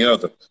 this, that, and the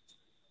other.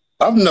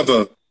 I've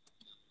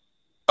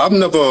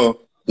never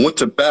went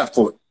to bat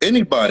for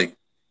anybody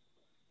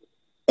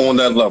on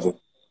that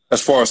level,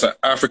 as far as the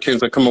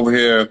Africans that come over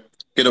here,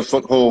 get a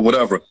foothold,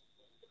 whatever.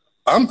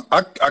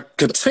 I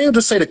continue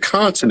to say the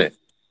continent.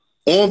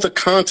 On the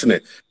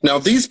continent. Now,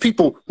 these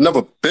people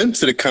never been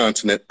to the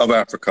continent of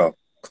Africa,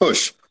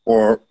 Kush,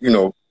 or,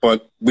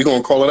 but we're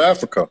going to call it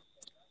Africa.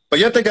 But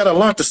yet they got a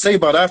lot to say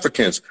about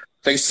Africans.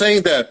 They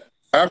say that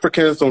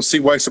Africans don't see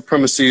white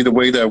supremacy the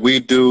way that we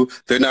do.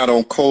 They're not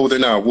on code. They're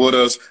not with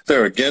us.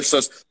 They're against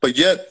us. But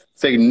yet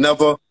they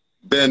never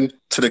been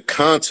to the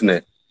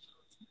continent.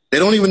 They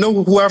don't even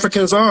know who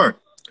Africans are.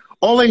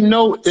 All they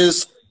know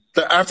is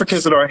the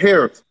Africans that are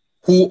here,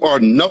 who are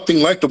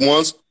nothing like the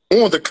ones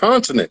on the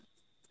continent.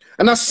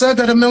 And I said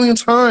that a million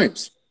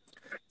times.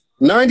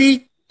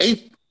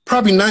 98,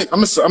 probably 9.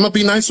 I'm gonna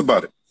be nice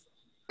about it.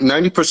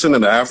 90%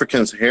 of the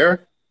Africans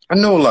here, I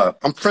know a lot.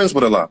 I'm friends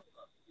with a lot.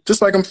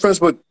 Just like I'm friends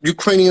with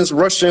Ukrainians,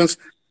 Russians,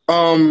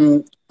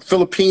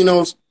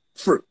 Filipinos.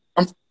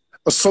 I'm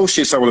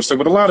associates, I would say,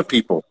 with a lot of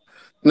people.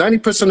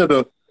 90% of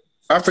the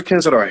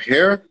Africans that are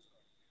here,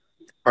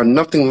 are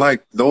nothing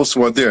like those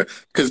who are there.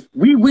 Because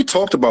we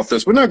talked about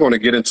this. We're not going to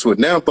get into it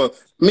now,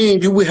 but me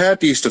and you, we had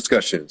these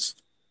discussions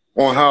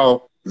on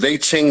how they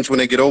change when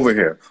they get over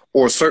here,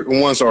 or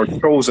certain ones are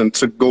chosen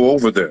to go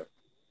over there.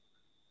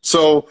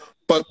 So,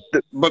 but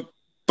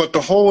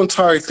the whole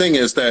entire thing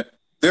is that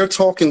they're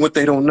talking what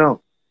they don't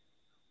know.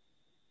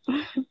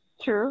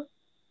 True.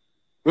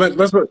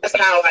 That's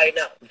how I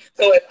know.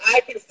 So if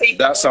I can see,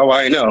 that's how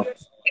I know.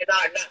 And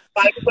are not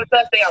fighting with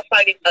us, they are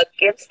fighting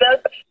against us.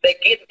 They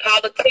get in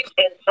politics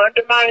and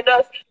undermine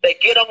us. They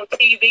get on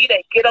TV,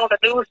 they get on the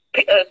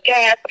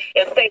newscast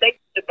and say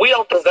we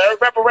don't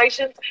deserve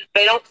reparations.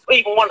 They don't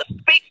even want to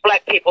speak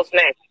black people's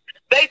names.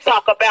 They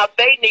talk about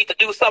they need to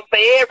do something for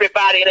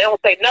everybody, and they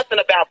don't say nothing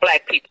about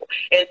black people.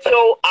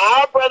 Until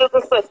our brothers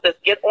and sisters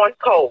get on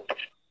code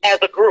as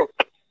a group,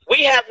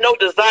 we have no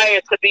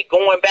desire to be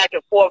going back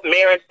and forth,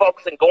 marrying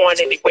folks and going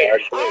anywhere.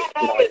 Our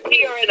home is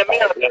here in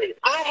America.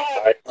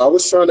 I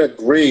was trying to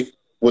agree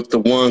with the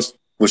ones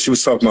what she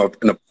was talking about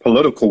in the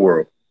political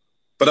world,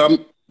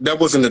 but that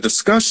wasn't a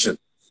discussion.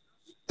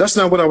 That's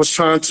not what I was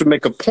trying to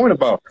make a point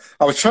about.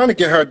 I was trying to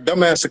get her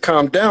dumbass to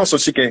calm down so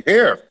she can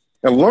hear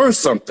and learn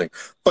something.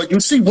 But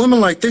you see women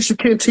like this, you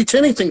can't teach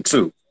anything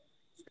to.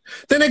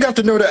 Then they got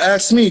the nerve to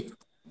ask me,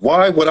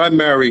 why would I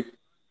marry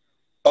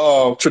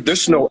a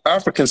traditional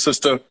African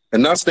sister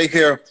and not stay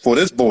here for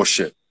this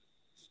bullshit?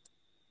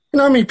 You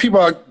know how many people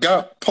I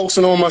got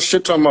posting on my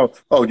shit talking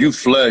about, oh, you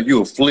fled,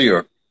 you a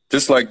fleer.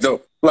 Just like,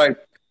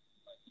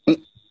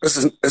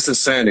 it's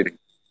insanity.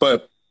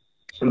 But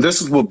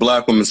this is what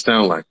black women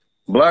sound like.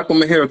 Black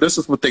women here, this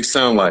is what they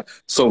sound like.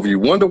 So if you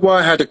wonder why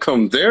I had to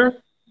come there,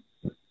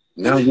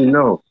 now you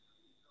know.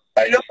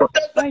 I just feel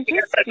that's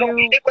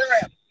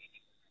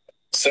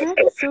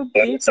so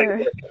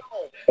bitter.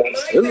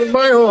 This is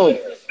my home.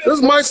 This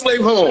is my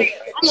slave home.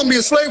 I'm going to be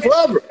a slave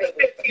forever.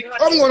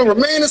 I'm going to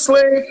remain a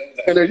slave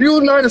in the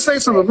United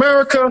States of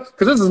America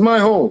because this is my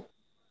home.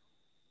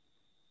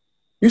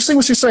 You see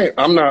what she's saying?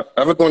 I'm not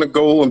ever going to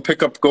go and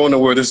go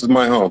nowhere. This is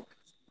my home.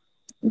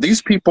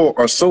 These people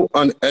are so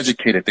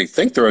uneducated. They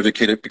think they're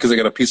educated because they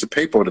got a piece of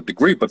paper or a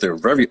degree, but they're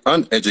very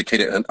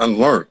uneducated and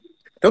unlearned.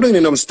 They don't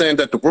even understand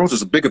that the world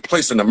is a bigger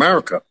place than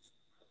America.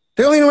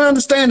 They don't even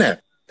understand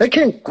that. They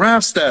can't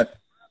grasp that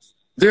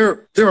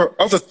there are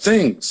other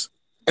things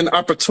and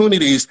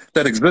opportunities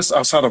that exist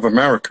outside of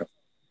America.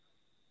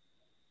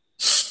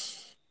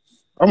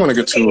 I want to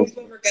get to... What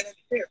we're going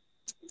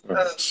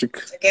to do.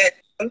 Again,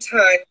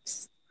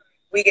 sometimes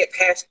we get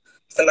past...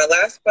 So my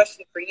last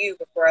question for you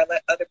before I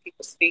let other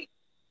people speak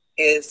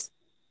is,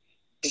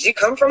 did you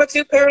come from a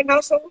two-parent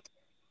household?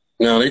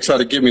 No, they try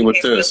to get me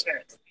with this.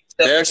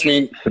 They asked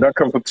me, did I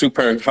come from a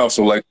two-parent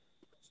household? Like,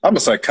 I'm a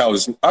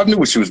psychologist. I knew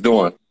what she was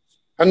doing.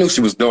 I knew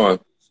she was doing.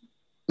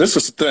 This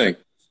is the thing.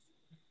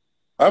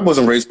 I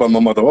wasn't raised by my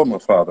mother or my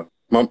father.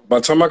 By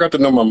the time I got to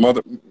know my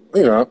mother,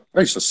 you know,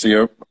 I used to see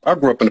her. I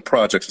grew up in the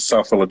projects in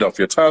South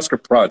Philadelphia, Tasker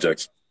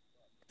Projects,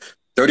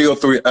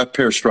 3003 F.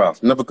 Pierce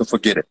Drive. Never could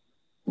forget it.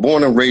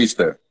 Born and raised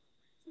there.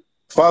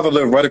 Father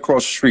lived right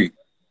across the street.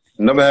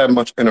 Never had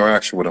much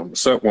interaction with him,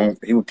 except when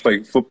he would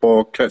play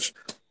football, catch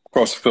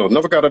across the field.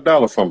 Never got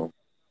 $1 from him.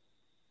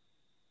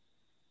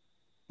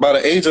 By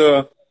the age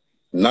of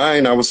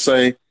 9, I would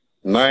say,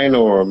 9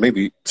 or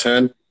maybe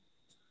 10,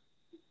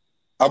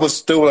 I was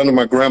still under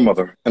my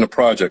grandmother in the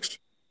projects.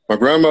 My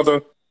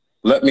grandmother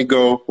let me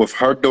go with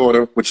her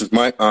daughter, which is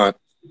my aunt,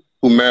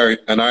 who married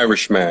an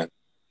Irish man.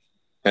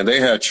 And they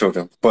had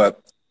children,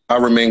 but I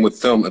remained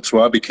with them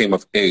until I became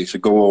of age to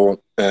go on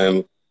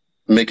and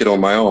make it on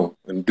my own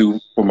and do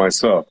for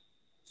myself.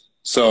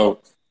 So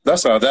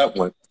that's how that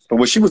went. But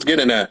what she was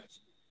getting at,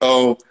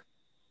 oh,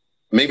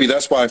 maybe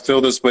that's why I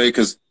feel this way,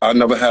 because I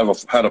never had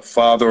a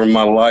father in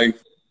my life.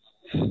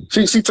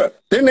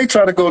 Then they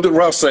try to go to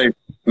Ralph, say,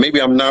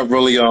 maybe I'm not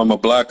really a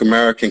black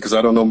American because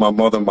I don't know my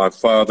mother and my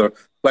father.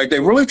 Like, they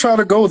really try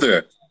to go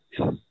there.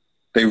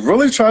 They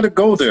really try to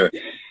go there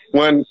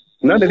when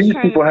none of these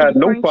people had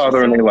no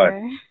father in their life.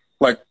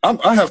 Like,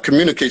 I have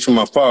communication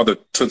with my father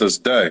to this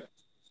day.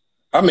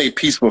 I made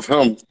peace with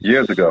him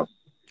years ago.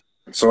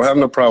 So I have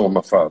no problem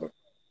with my father.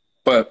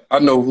 But I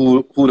know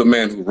who the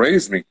man who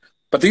raised me.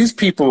 But these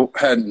people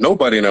had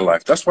nobody in their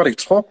life. That's why they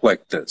talk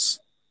like this.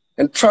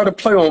 And try to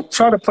play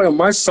on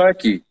my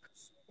psyche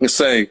and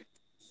say,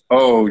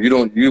 oh,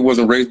 you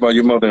wasn't raised by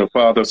your mother and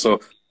father, so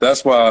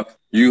that's why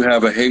you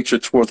have a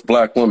hatred towards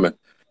black women.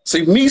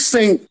 See,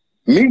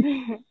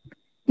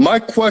 my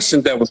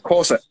question that was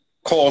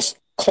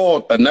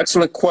called an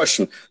excellent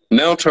question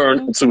now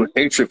turned into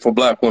hatred for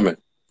black women.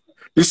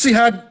 You see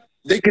how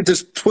they could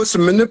just twist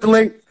and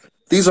manipulate?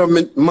 These are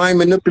mind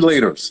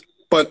manipulators.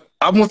 But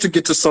I want to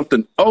get to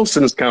something else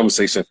in this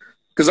conversation,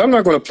 because I'm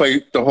not going to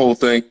play the whole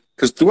thing,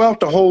 because throughout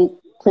the whole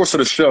course of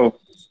the show,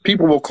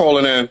 people will call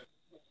in,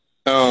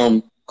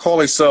 call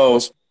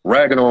themselves,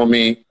 ragging on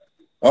me.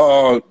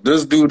 Oh,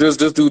 this dude, this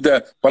dude,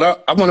 that.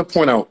 But I want to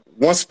point out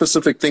one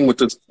specific thing with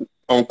this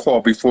on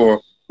call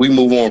before we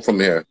move on from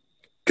here,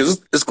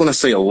 because it's going to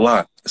say a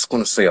lot. It's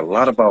going to say a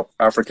lot about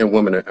African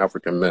women and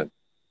African men.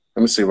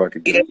 Let me see if I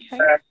can get it.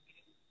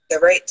 The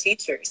right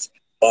teachers.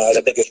 I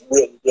think it's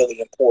really, really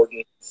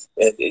important,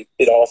 and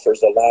it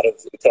offers a lot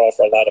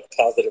of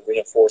positive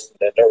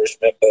reinforcement and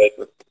nourishment.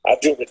 But I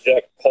do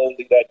reject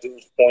wholly that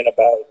dude's point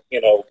about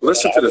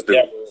Listen to this dude.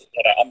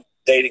 I'm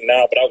dating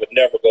now, but I would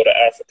never go to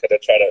Africa to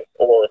try to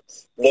or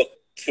look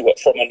to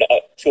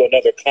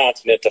another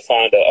continent to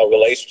find a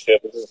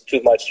relationship. There's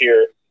too much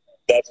here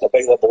that's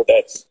available.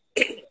 That's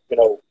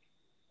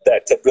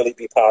that could really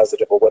be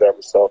positive or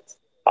whatever. So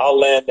I'll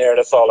land there.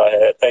 That's all I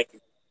had. Thank you.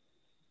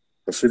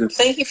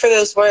 Thank you for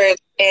those words.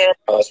 And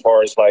As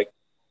far as like,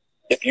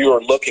 if you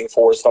are looking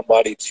for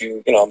somebody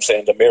to,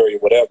 to marry or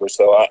whatever.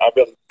 So I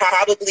really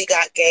probably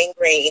got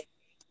gangrene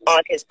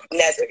on his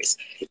nethers.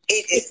 It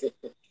is.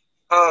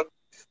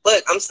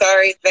 Look, I'm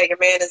sorry that your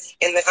man is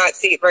in the hot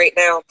seat right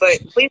now, but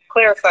please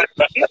clarify.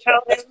 Did you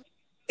tell him?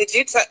 Did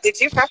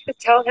you have to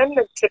tell him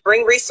to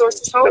bring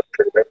resources home?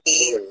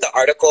 The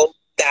article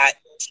that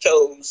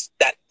shows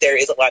that there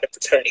is a lot of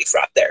fraternity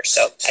fraud there.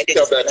 So I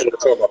didn't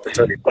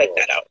point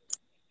that out.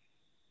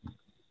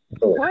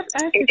 What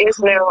It is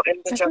now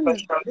in the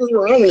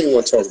Jumbotron. I don't even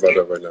want to talk about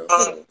that right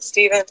now.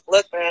 Stephen,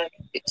 look, man,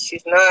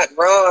 she's not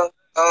wrong.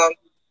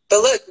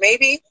 But look,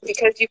 maybe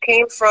because you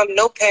came from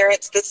no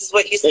parents, this is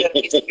what you said.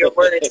 Your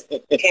words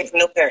came from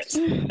no parents.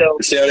 So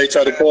See how they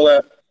try to call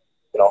that?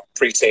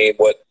 preteen,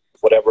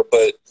 whatever.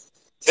 But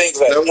things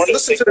like Now,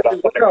 listen to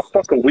the look how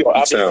fucking weak you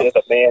obviously, sound. as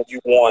a man,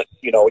 you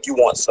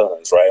want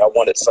sons, right? I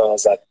wanted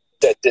sons that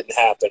didn't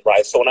happen,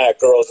 right? So when I had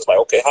girls, it's like,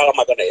 okay, how am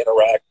I going to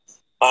interact?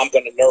 I'm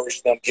going to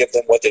nourish them, give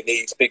them what they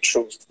need, speak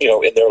truth,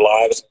 in their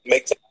lives,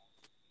 make them.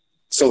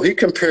 So he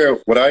compared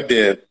what I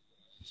did.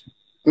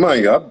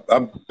 Mind you,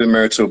 I've been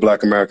married to a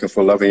Black American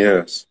for 11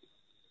 years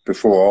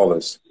before all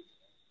this.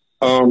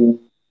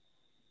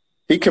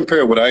 He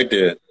compared what I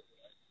did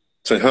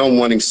to him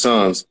wanting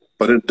sons,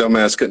 but his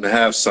dumbass couldn't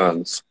have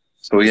sons.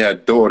 So he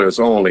had daughters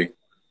only.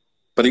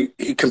 But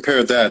he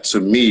compared that to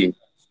me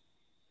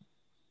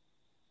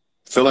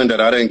feeling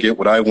that I didn't get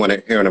what I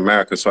wanted here in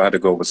America, so I had to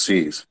go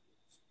overseas.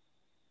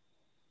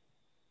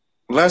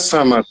 Last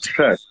time I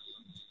checked,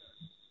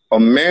 a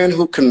man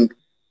who can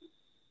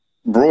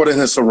broaden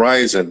his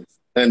horizon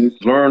and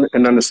learn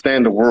and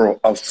understand the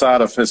world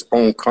outside of his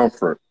own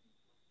comfort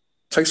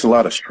takes a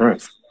lot of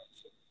strength.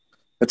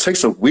 It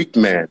takes a weak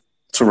man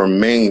to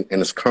remain in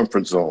his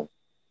comfort zone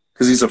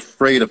because he's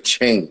afraid of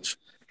change.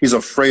 He's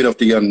afraid of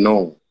the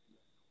unknown.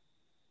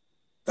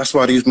 That's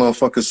why these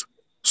motherfuckers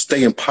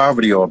stay in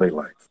poverty all their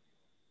life.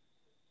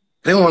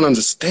 They don't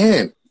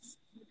understand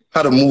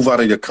how to move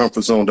out of your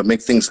comfort zone to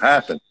make things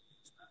happen.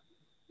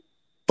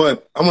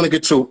 But I want to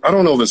get to, I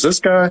don't know if it's this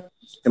guy,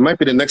 it might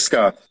be the next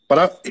guy,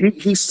 but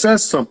he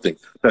says something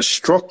that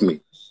struck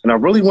me, and I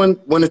really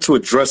wanted to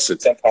address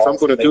it. So I'm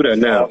going to do that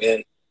now.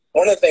 And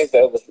one of the things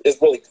that is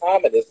really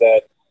common is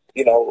that,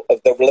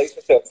 the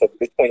relationship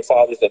between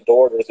fathers and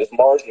daughters is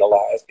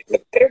marginalized.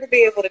 It's better to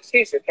be able to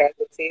choose your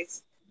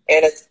casualties,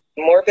 and it's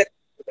more than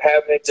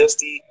having it just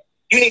the,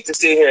 you need to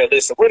sit here and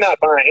listen. We're not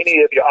buying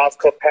any of your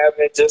off-code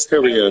having it just,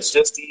 Here he is.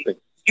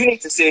 You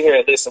need to sit here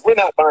and listen. We're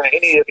not buying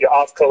any of your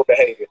off-code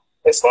behavior.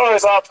 As far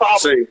as our problem.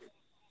 See,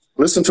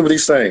 listen to what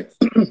he's saying.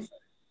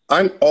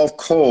 I'm off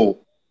cold.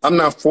 I'm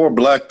not for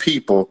Black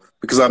people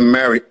because I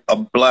married a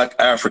Black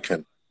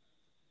African.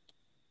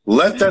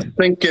 Let that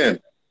sink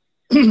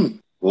in.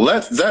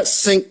 Let that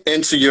sink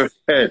into your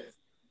head.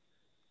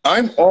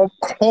 I'm off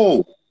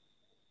cold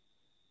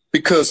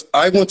because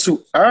I went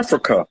to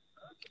Africa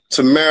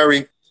to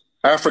marry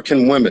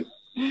African women.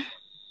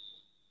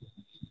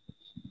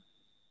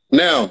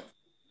 Now,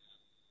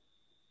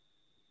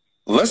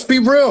 let's be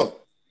real.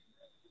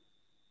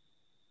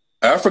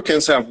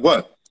 Africans have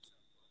what?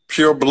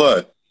 Pure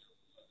blood.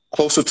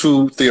 Closer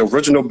to the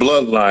original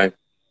bloodline,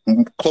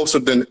 closer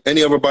than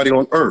any other body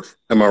on earth.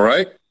 Am I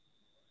right?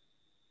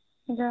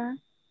 Yeah.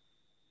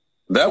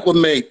 That would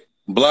make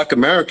Black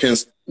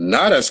Americans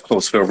not as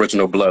close to the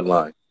original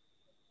bloodline,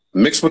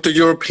 mixed with the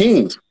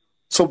Europeans.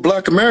 So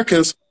Black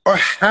Americans are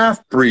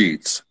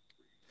half-breeds.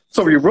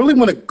 So if you really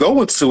want to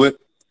go into it,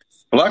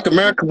 Black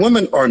American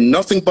women are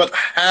nothing but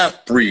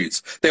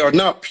half-breeds. They are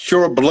not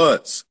pure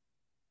bloods.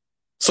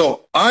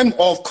 So I'm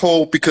off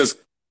cold because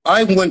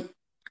I went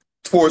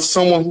towards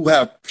someone who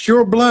had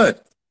pure blood,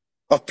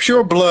 of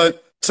pure blood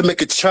to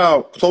make a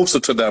child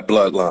closer to that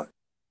bloodline.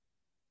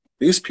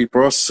 These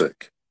people are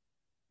sick.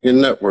 Your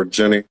network,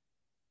 Jenny.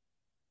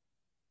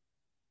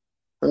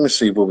 Let me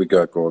see what we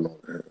got going on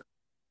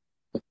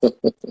here.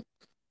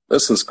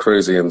 This is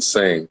crazy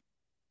insane.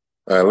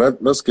 All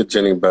right, let's get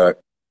Jenny back.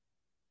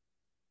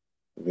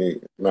 Let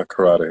me knock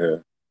her out of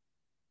here.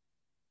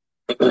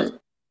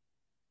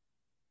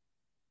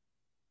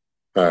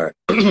 All right.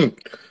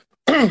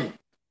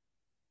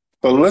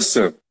 But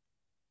listen,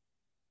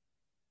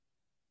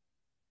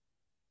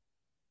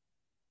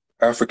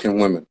 African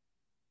women,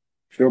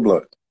 pure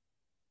blood,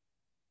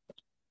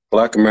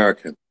 Black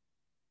American,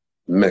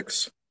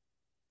 mix.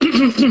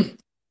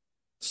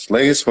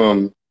 Slaves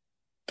from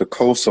the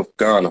coast of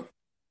Ghana,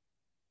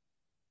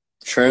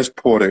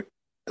 transported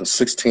in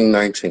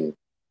 1619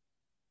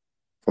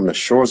 from the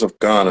shores of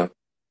Ghana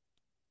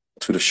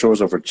to the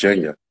shores of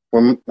Virginia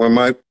where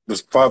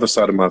the father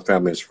side of my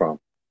family is from,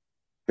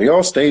 they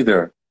all stayed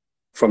there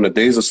from the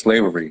days of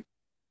slavery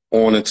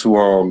on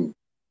into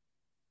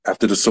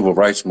after the civil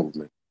rights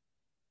movement.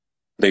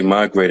 They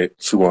migrated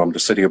to the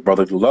city of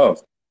brotherly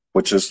love,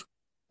 which is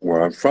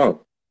where I'm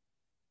from,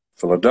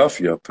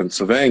 Philadelphia,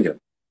 Pennsylvania.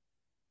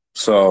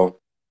 So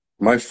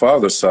my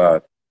father's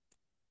side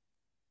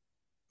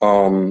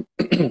are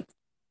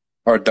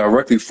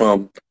directly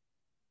from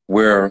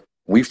where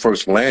we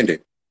first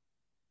landed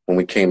when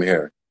we came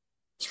here,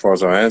 as far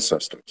as our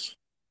ancestors.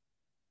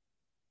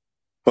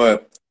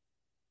 But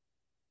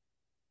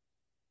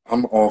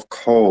I'm off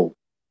cold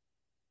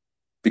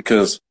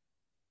because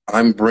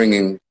I'm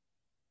bringing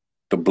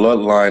the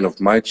bloodline of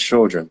my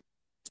children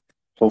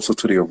closer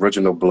to the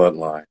original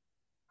bloodline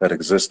that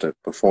existed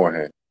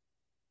beforehand.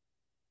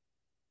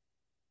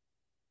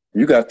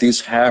 You got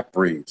these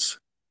half-breeds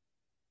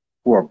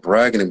who are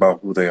bragging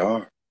about who they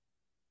are.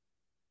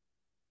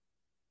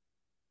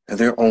 And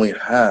they're only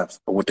half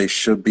of what they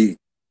should be.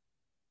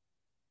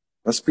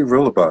 Let's be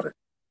real about it.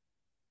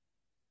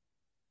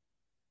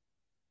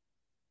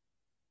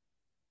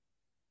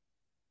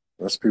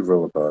 Let's be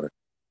real about it.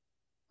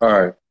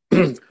 All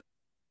right.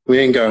 We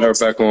ain't got her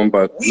back on,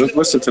 but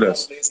listen to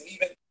this.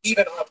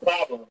 Even our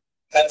problem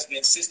has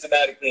been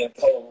systematically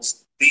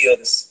imposed via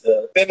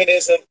the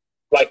feminism,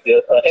 like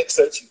the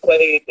excerpts you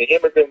played, the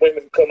immigrant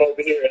women who come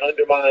over here and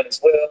undermine as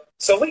well.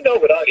 So we know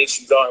what our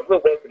issues are, and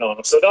we're working on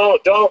them. So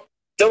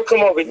don't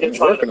come over here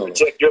trying to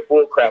project your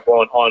bullcrap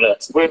on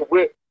us.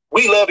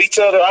 We love each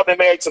other. I've been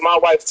married to my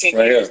wife 10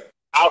 years.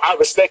 I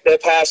respect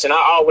that passion.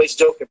 I always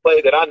joke and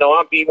play that I know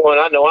I'm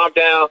B1, I know I'm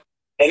down,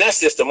 and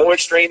that's just the more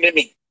extreme than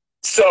me.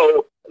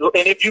 So,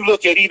 and if you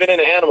look at even in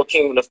the animal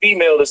kingdom, the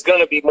female is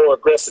going to be more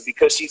aggressive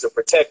because she's a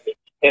protector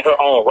in her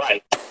own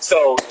right.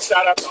 So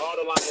shout out to all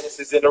the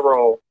lionesses in the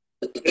room.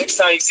 Next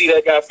time you see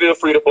that guy, feel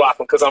free to block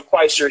him because I'm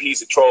quite sure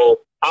he's a troll.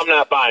 I'm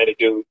not buying it,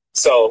 dude.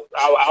 So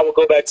I will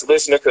go back to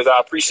listener because I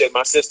appreciate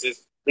my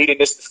sisters leading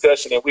this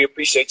discussion, and we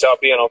appreciate y'all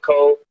being on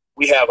code.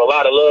 We have a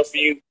lot of love for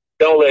you.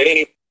 Don't let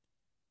any...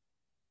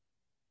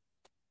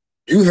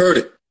 You heard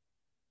it.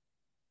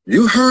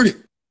 You heard it.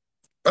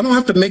 I don't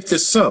have to make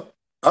this up.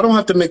 I don't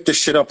have to make this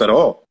shit up at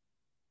all.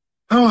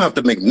 I don't have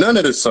to make none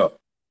of this up.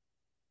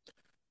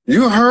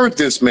 You heard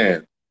this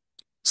man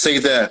say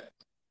that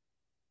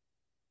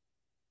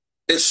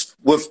it's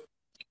with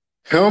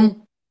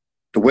him,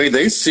 the way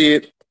they see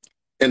it,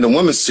 and the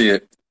women see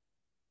it,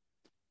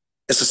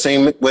 it's the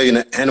same way in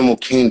the animal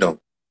kingdom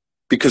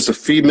because the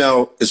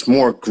female is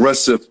more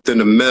aggressive than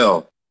the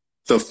male.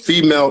 The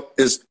female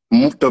is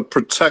the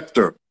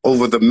protector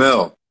over the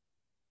male.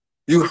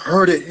 You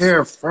heard it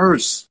here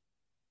first.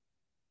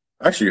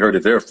 Actually, you heard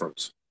it there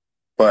first.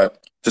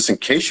 But just in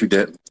case you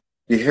didn't,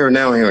 you're here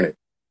now hearing it.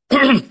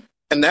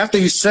 And after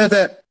he said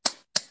that,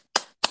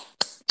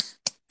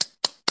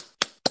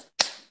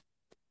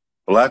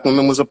 black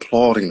women was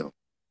applauding him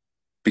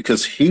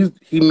because he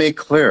made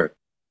clear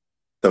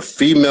the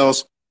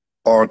females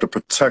are the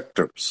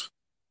protectors.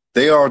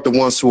 They are the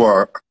ones who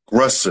are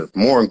aggressive,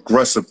 more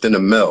aggressive than the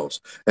males,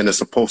 and it's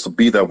supposed to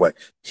be that way.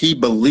 He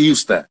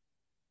believes that.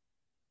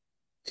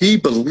 He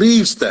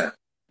believes that.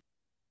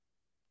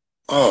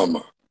 Oh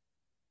my.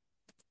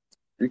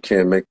 You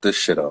can't make this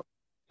shit up.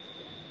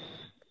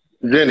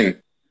 Jenny,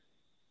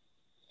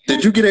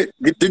 did you get it?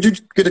 Did you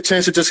get a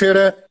chance to just hear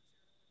that?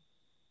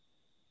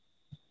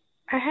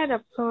 I had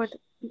upload.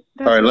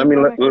 All right,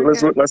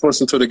 let's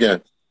listen to it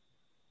again.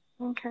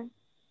 Okay.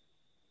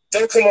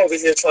 Don't come over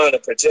here trying to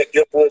project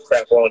your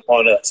bullcrap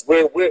on us.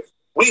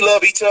 We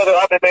love each other.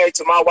 I've been married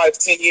to my wife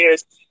 10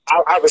 years.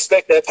 I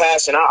respect that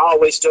passion. I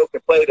always joke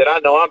and play that I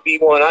know I'm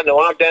B1, I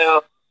know I'm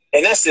down,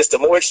 and that's just the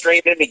more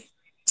extreme than me.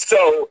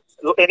 So,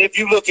 and if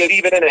you look at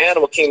even in the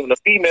animal kingdom, the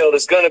female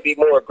is going to be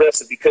more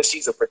aggressive because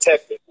she's a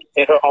protector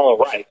in her own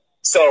right.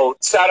 So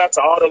shout out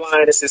to all the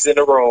lionesses in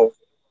the room.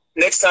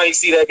 Next time you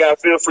see that guy,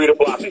 feel free to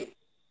block him.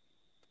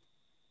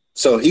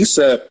 So he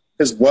said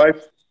his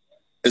wife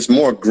is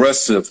more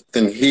aggressive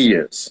than he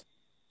is.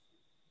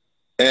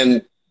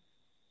 And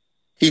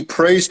he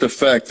praised the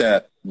fact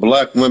that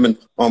black women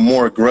are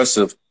more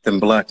aggressive than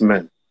black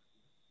men.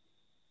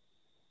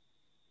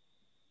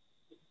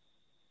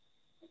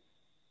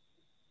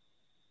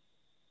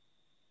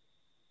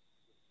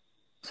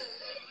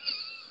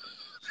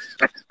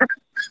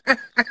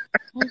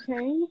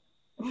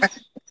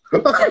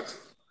 Okay.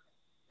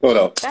 Hold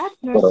up. That's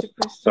not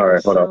super.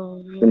 Sorry, hold up.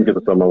 Let me get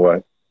this on my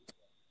way.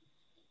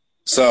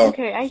 So.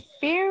 Okay, I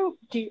feel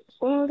the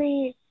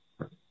only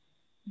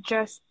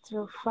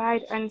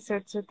justified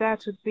answer to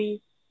that would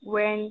be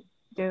when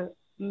the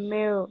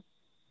male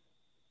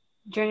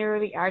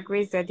generally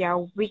agrees that they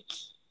are weak,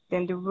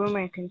 then the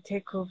woman can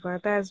take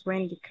over. That's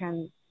when they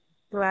can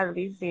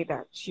gladly say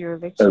that you're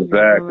letting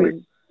the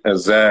woman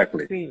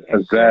Exactly. be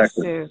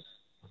aggressive.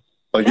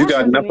 But you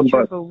got nothing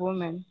but a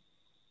woman.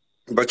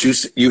 But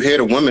you hear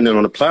the women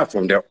on the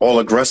platform, they're all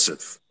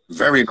aggressive,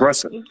 very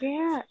aggressive.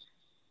 Yeah,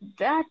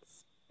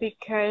 that's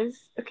because,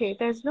 okay,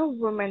 there's no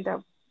woman that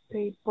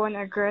be born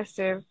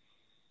aggressive.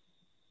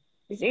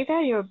 It's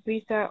either you're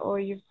bitter or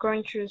you've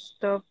gone through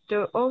stuff.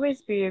 There'll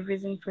always be a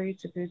reason for you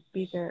to be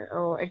bitter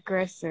or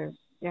aggressive.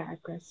 Yeah,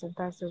 aggressive,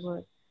 that's the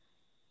word.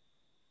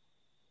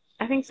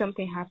 I think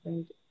something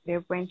happened. They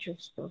went through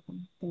stuff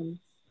and things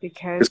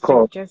because It's they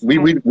called just we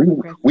kind we of we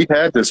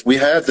aggressive. we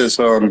had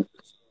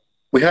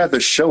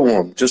this show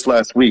on just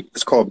last week.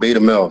 It's called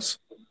Beta Males.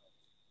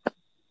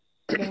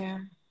 Yeah.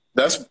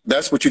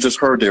 That's what you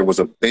just heard there was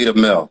a beta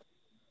male.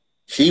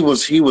 He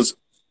was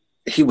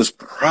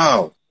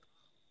proud.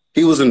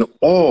 He was in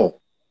awe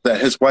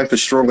that his wife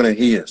is stronger than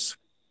he is.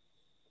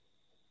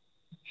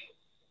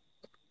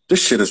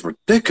 This shit is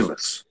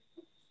ridiculous.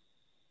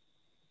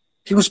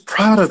 He was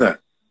proud of that.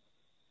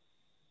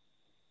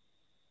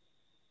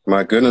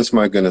 My goodness,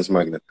 my goodness,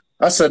 my goodness.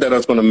 I said that I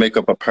was going to make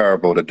up a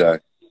parable today.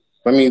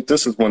 I mean,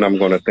 this is one I'm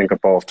going to think of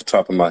off the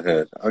top of my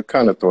head. I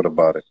kind of thought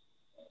about it.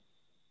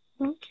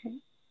 Okay.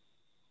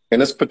 In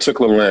this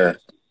particular land,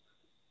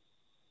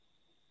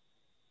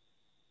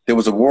 there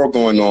was a war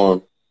going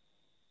on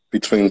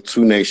between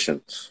two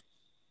nations.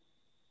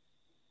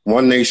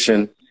 One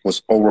nation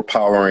was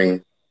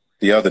overpowering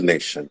the other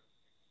nation.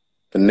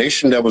 The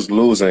nation that was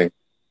losing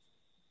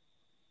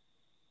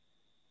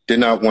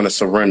did not want to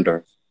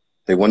surrender.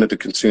 They wanted to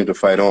continue to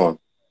fight on.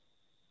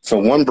 So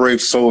one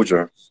brave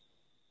soldier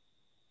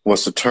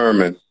was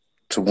determined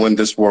to win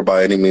this war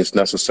by any means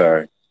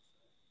necessary.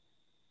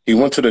 He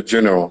went to the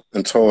general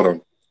and told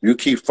him, "You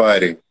keep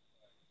fighting.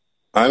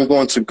 I'm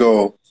going to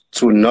go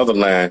to another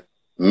land,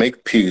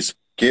 make peace,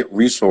 get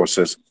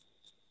resources,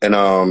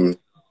 and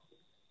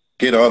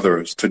get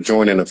others to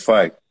join in the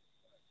fight."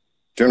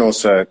 General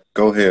said,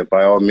 "Go ahead,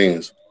 by all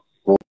means."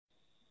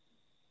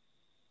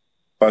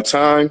 By the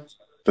time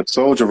the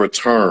soldier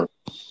returned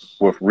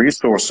with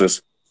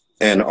resources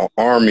and an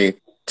army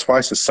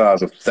twice the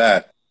size of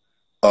that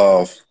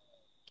of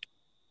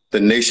the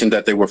nation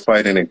that they were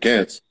fighting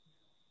against,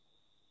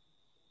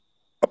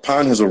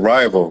 upon his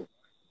arrival,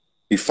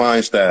 he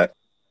finds that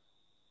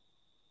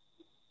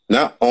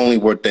not only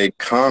were they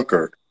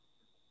conquered,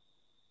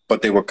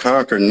 but they were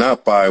conquered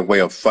not by way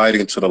of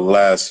fighting to the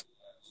last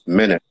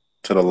minute,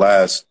 to the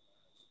last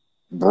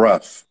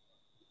breath,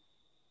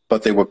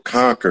 but they were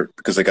conquered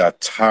because they got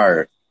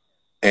tired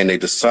and they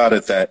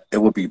decided that it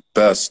would be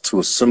best to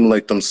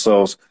assimilate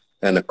themselves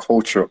and the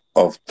culture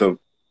of the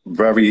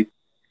very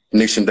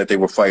nation that they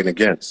were fighting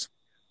against.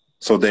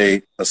 So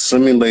they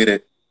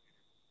assimilated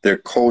their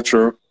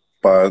culture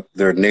by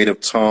their native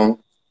tongue,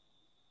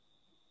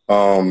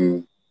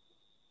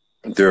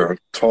 their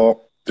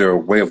talk, their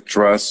way of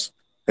dress,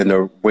 and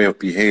their way of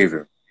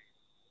behavior.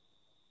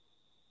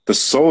 The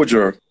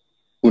soldier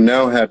who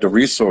now had the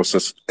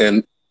resources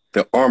and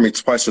the army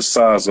twice the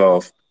size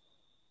of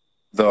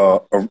the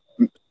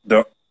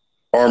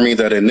army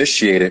that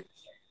initiated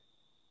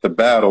the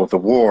battle, the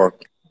war,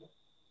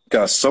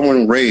 got so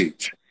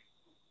enraged,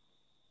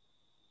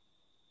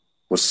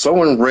 was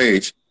so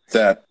enraged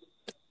that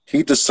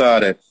he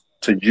decided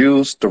to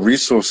use the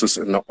resources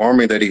in the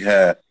army that he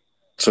had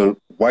to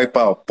wipe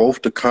out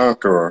both the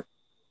conqueror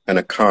and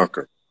the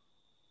conquered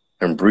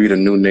and breed a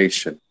new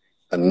nation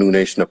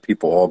of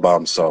people all by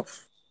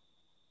himself.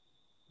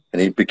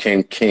 And he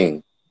became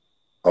king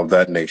of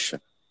that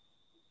nation.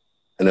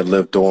 And it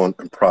lived on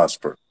and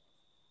prospered.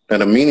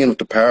 And the meaning of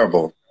the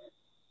parable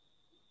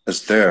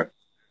is there.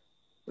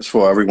 It's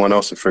for everyone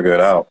else to figure it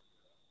out.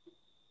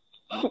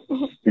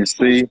 You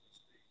see,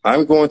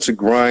 I'm going to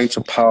grind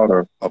to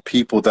powder a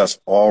people that's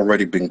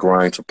already been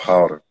grind to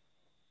powder.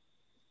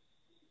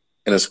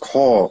 And it's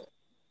called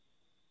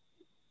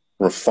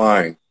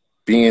refine,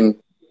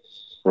 being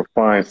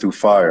refined through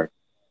fire.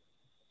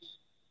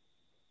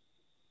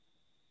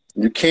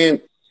 You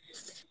can't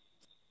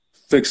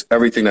fix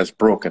everything that's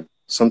broken.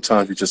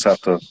 Sometimes you just have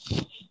to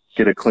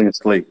get a clean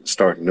slate and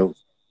start new.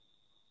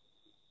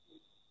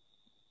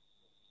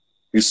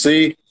 You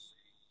see,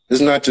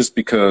 it's not just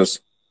because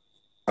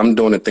I'm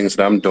doing the things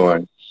that I'm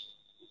doing.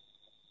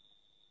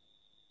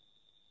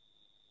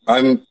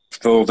 I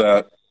feel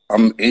that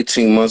I'm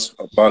 18 months,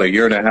 about a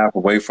year and a half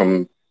away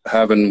from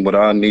having what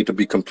I need to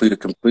be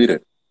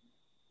completed.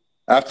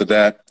 After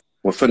that,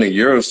 within a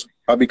year,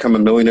 I become a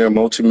millionaire,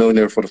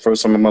 multimillionaire for the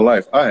first time in my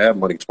life. I had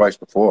money twice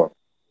before.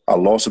 I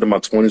lost it in my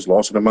 20s,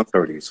 lost it in my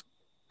 30s.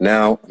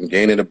 Now I'm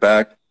gaining it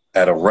back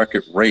at a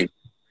record rate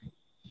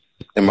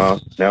now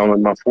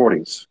in my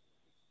 40s,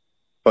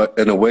 but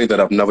in a way that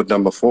I've never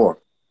done before.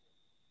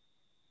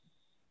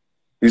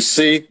 You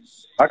see,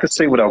 I could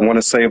say what I want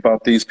to say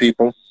about these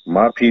people,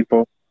 my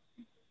people,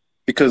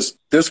 because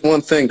there's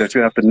one thing that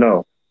you have to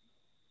know.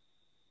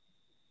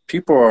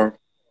 People are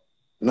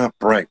not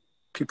bright.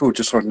 People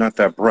just are not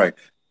that bright.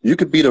 You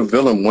could be the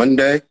villain one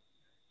day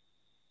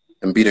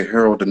and be the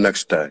hero the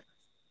next day.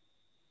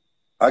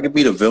 I could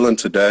be the villain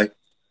today,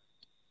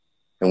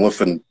 and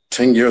within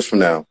 10 years from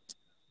now,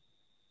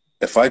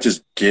 if I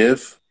just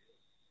give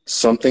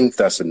something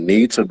that's a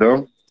need to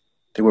them,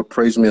 they would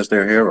praise me as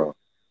their hero.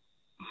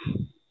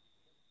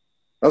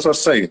 As I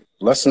say,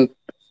 less than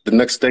the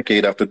next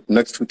decade, after the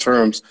next 2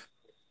 terms,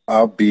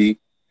 I'll be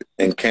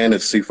in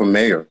candidacy for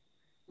mayor.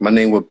 My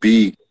name will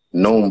be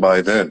known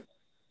by then.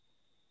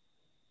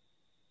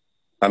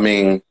 I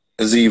mean,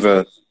 it's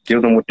either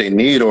give them what they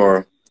need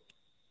or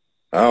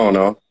I don't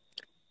know,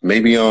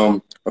 maybe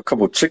a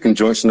couple chicken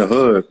joints in the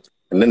hood,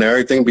 and then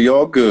everything be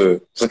all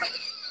good.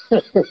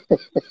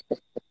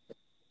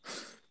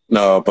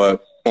 No,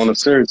 but on the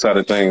serious side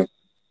of things,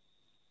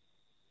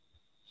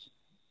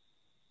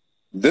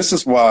 this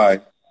is why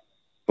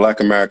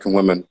Black American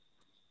women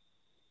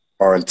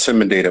are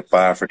intimidated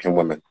by African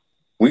women.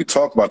 We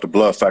talk about the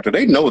blood factor.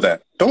 They know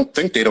that. Don't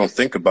think they don't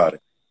think about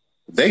it.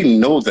 They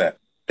know that.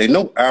 They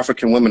know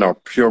African women are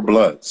pure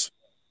bloods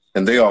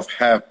and they are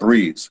half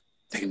breeds.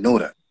 They know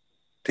that.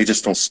 They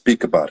just don't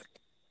speak about it.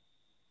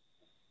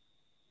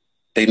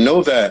 They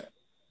know that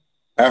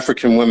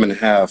African women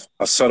have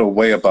a subtle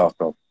way about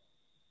them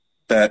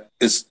that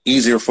it's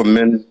easier for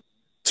men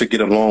to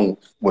get along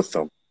with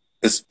them.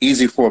 It's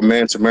easy for a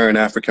man to marry an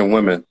African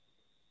woman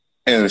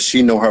and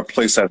she know her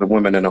place as a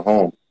woman in a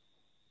home.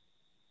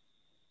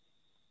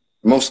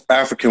 Most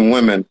African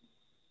women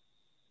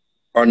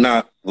are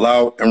not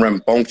loud and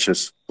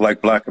rambunctious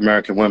like Black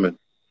American women.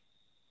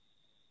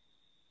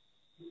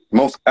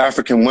 Most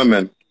African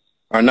women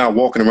are not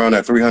walking around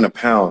at 300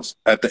 pounds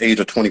at the age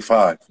of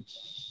 25.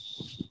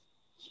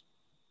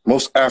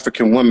 Most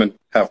African women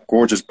have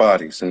gorgeous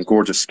bodies and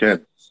gorgeous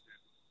skin.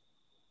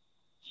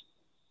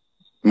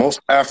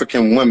 Most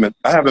African women,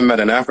 I haven't met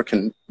an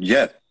African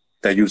yet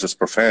that uses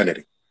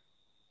profanity.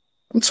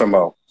 I'm talking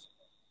about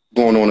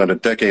going on at a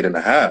decade and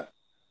a half.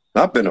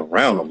 I've been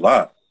around a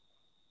lot.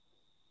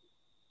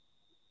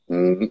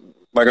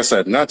 Like I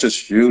said, not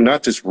just you,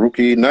 not just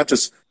Rookie, not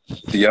just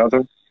the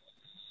other,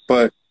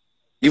 but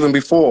even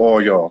before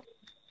all y'all,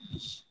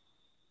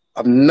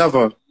 I've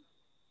never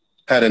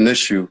had an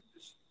issue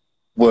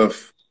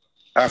with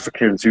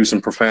Africans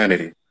using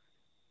profanity.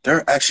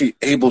 They're actually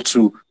able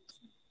to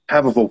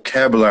have a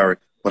vocabulary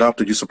without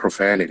the use of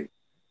profanity.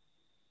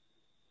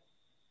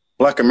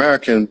 Black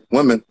American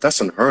women, that's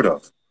unheard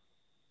of.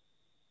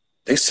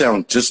 They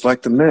sound just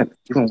like the men,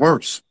 even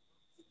worse.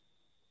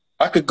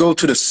 I could go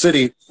to the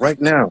city right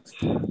now,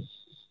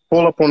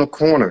 pull up on a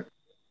corner.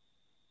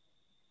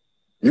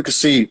 You could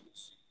see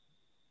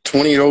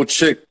 20-year-old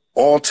chick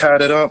all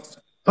tatted up.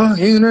 Oh,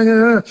 you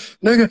nigga,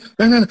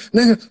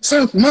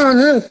 suck my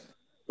head.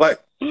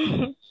 Like,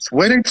 it's the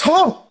way they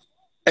talk.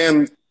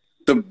 And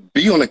to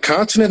be on the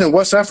continent in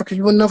West Africa,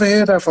 you would never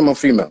hear that from a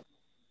female.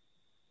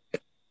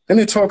 Then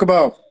they talk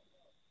about,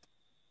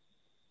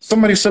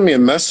 somebody sent me a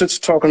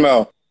message talking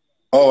about,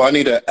 oh, I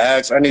need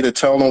to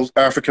tell those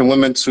African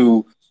women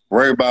to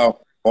worry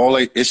about all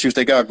the issues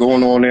they got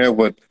going on there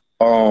with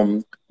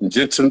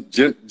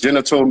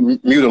genital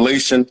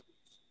mutilation.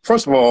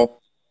 First of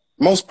all,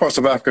 most parts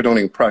of Africa don't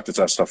even practice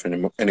that stuff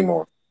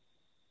anymore.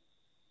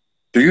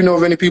 Do you know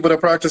of any people that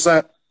practice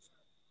that?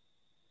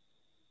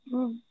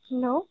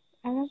 No,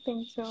 I don't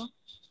think so.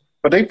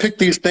 But they pick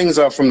these things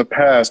up from the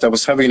past that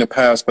was heavy in the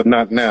past, but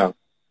not now.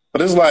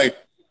 But it's like,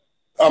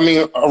 I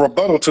mean, a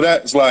rebuttal to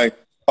that is like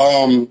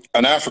an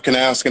African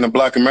asking a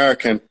Black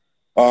American,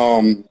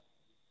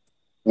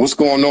 what's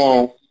going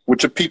on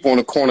with your people in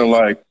the corner,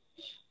 like,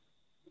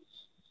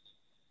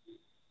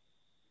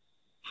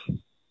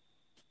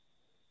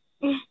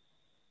 you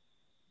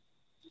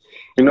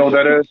know what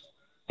that is?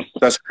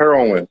 That's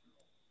heroin.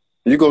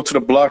 You go to the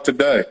block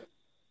today,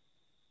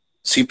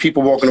 see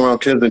people walking around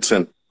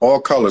Kensington, all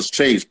colors,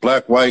 shades,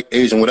 black, white,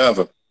 Asian,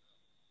 whatever.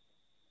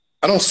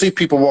 I don't see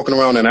people walking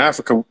around in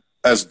Africa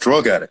as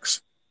drug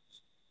addicts,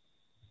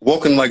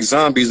 walking like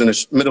zombies in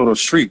the middle of the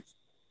street,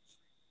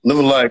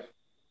 living like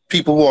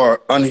people who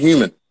are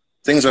unhuman,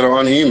 things that are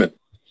unhuman.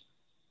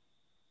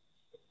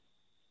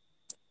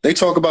 They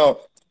talk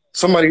about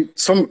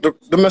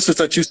the message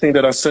that you seen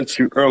that I sent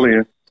you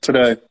earlier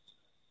today,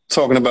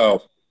 talking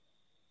about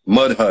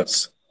mud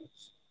huts.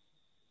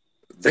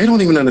 They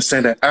don't even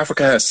understand that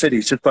Africa has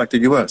cities just like the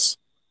U.S.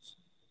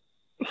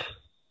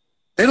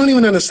 They don't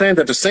even understand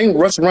that the same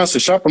restaurants, the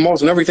shopping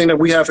malls, and everything that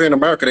we have here in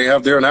America, they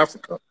have there in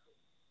Africa.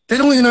 They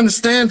don't even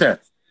understand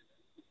that.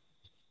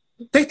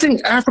 They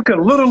think Africa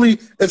literally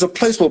is a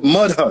place with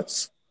mud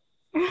huts.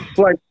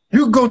 Like,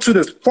 you go to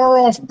this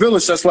far-off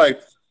village that's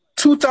like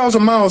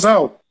 2,000 miles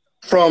out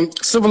from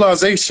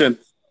civilization,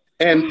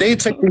 and they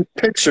take these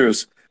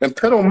pictures and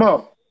put them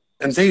up,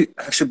 and they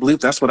actually believe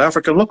that's what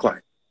Africa looked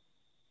like.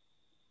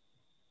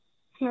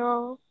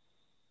 No,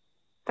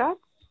 that's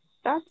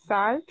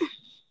sad.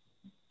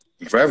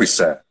 Very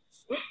sad.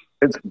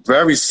 It's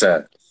very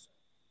sad.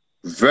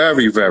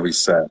 Very, very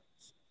sad.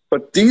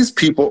 But these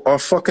people are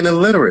fucking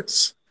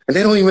illiterates, and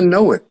they don't even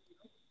know it.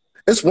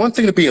 It's one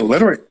thing to be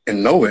illiterate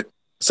and know it.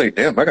 Say,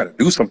 damn, I got to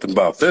do something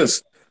about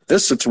this.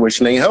 This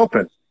situation ain't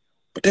helping.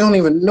 But they don't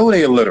even know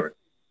they're illiterate.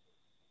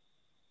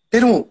 They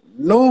don't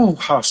know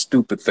how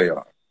stupid they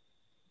are.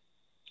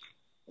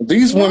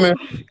 These women,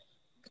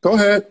 go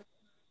ahead.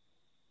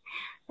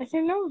 I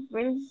said, no,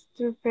 really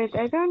stupid.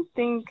 I don't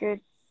think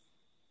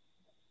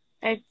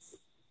it's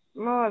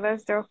more or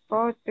less their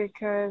fault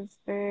because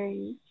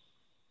they,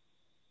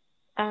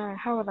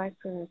 how would I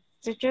put it?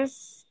 They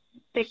just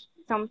take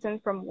something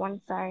from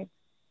one side.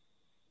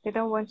 They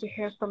don't want to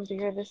hear from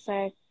the other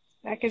side.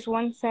 Like, it's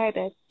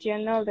one-sided. Their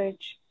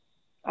knowledge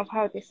of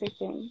how they say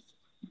things.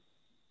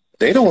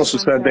 They the ones who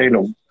said they in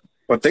a,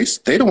 but they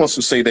the ones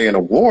who say they in a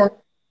war.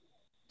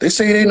 They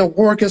say they in a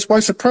war against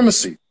white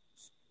supremacy.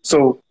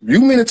 So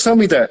you mean to tell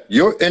me that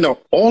you're in an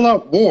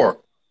all-out war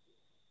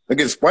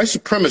against white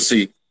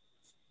supremacy,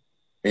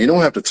 and you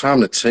don't have the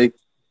time to take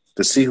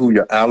to see who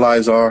your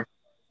allies are,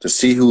 to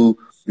see who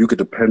you could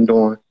depend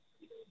on,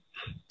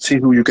 see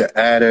who you could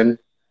add in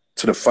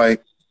to the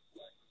fight?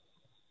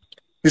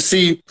 You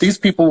see, these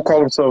people who call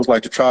themselves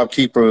like the tribe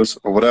keepers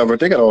or whatever,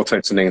 they got all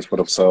types of names for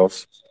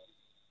themselves.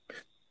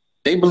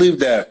 They believe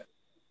that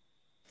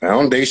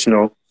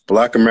foundational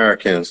Black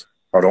Americans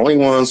are the only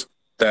ones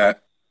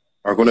that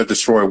are going to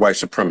destroy white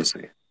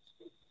supremacy.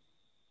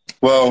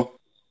 Well,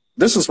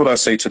 this is what I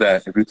say to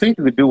that. If you think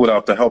you could do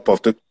without the help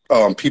of the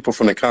people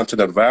from the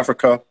continent of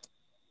Africa,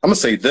 I'm going to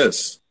say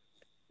this.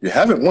 You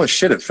haven't won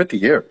shit in 50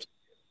 years.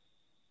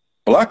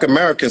 Black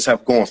Americans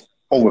have gone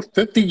over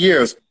 50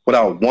 years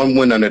without one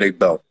win under their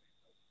belt.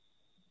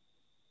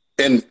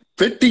 In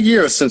 50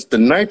 years since the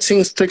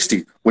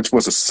 1960s, which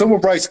was a civil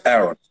rights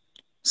era,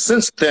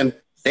 since then,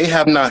 they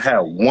have not had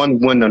one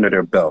win under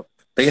their belt.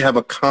 They have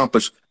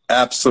accomplished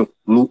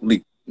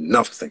absolutely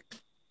nothing.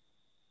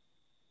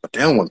 But they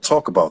don't want to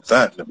talk about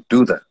that and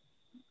do that.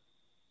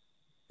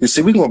 You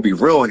see, we're going to be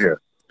real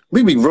here.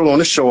 We be real on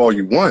this show all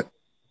you want.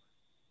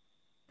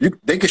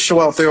 They can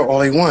show out there all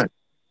they want.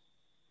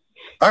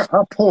 I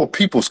pull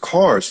people's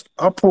cars.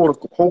 I pull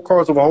the whole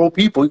cars of a whole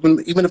people,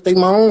 even if they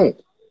my own.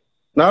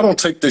 Now, I don't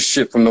take this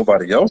shit from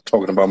nobody else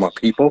talking about my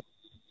people,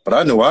 but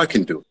I know I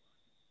can do it.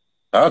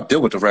 I'll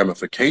deal with the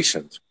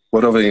ramifications,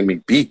 whatever they may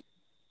be.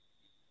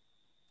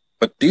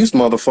 But these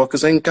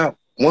motherfuckers ain't got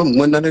one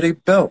win under their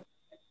belt.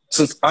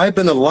 Since I've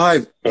been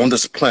alive on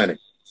this planet,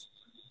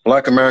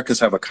 Black Americans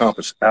have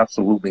accomplished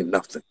absolutely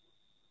nothing.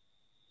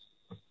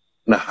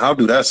 Now, how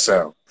do that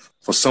sound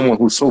for someone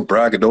who's so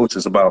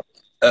braggadocious about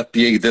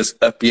FBA this,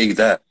 FBA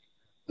that?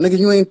 Nigga,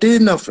 you ain't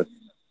did nothing.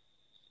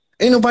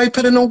 Ain't nobody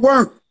putting in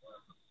work.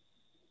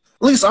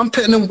 At least I'm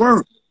putting in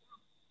work.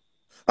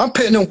 I'm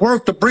putting in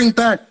work to bring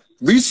back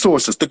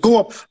resources, to go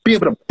up, be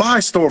able to buy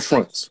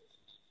storefronts,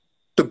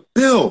 to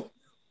build,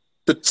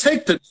 to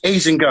take the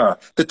Asian guy,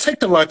 to take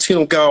the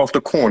Latino guy off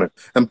the corner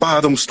and buy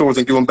them stores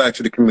and give them back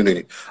to the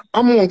community.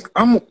 Oh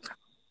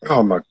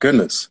my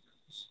goodness.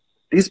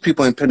 These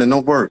people ain't putting in no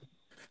work.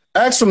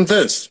 Ask them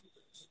this.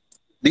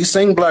 These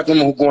same black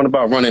women who are going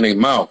about running their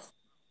mouth,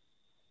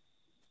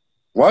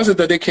 why is it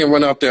that they can't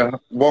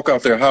walk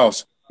out their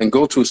house and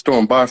go to a store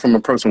and buy from a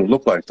person who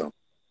look like them?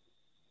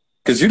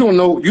 Because I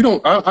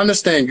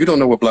understand you don't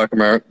know what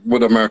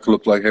America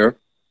looks like here.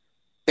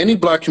 Any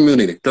black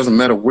community, doesn't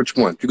matter which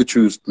one. You could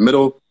choose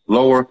middle,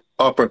 lower,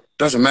 upper,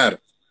 doesn't matter.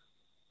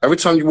 Every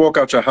time you walk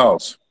out your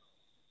house,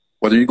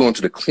 whether you're going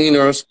to the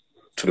cleaners,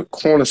 to the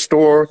corner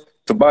store,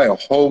 to buy a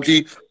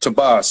hoagie, to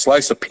buy a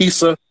slice of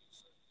pizza,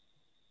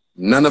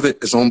 none of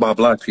it is owned by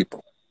black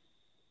people.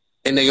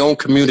 In their own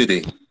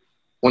community,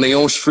 on their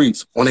own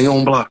streets, on their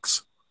own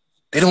blocks.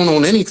 They don't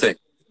own anything.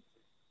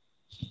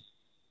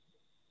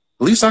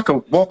 At least I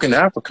could walk in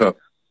Africa.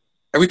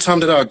 Every time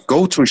that I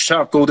go to a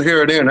shop, go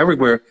here, there, and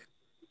everywhere,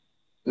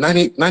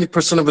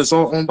 90% of it's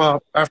all owned by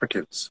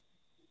Africans.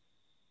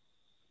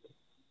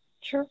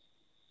 Sure.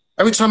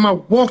 Every time I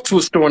walk to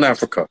a store in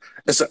Africa,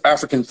 it's an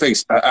African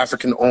face, an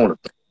African owner.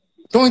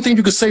 The only thing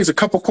you could say is a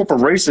couple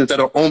corporations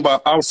that are owned by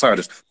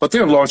outsiders, but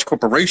they're large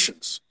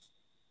corporations.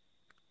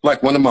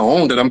 Like one of my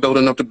own that I'm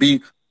building up to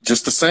be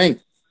just the same.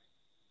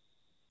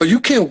 But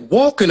you can't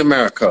walk in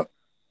America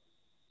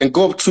and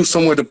go up to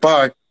somewhere to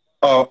buy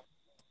a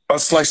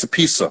slice of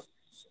pizza,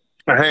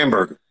 a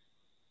hamburger.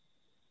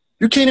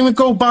 You can't even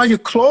go buy your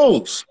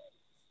clothes.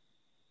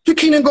 You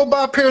can't even go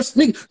buy a pair of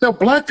sneakers. Now,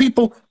 black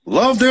people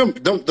love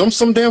them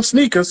some damn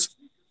sneakers.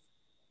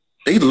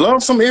 They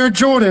love some Air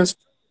Jordans,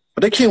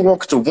 but they can't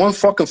walk into one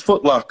fucking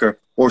Foot Locker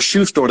or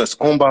shoe store that's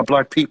owned by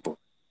black people.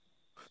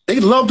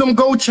 They love them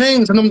gold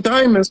chains and them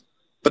diamonds,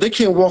 but they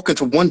can't walk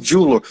into one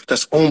jeweler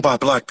that's owned by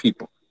black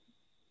people.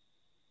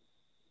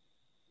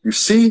 You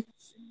see?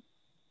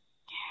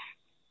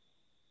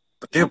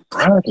 But they're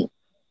bragging.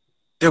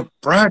 They're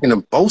bragging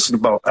and boasting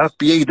about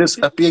FBA this,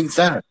 FBA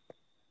that.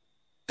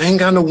 They ain't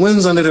got no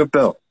wins under their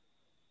belt.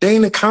 They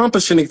ain't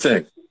accomplished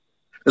anything.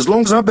 As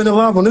long as I've been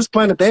alive on this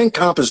planet, they ain't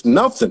accomplished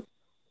nothing.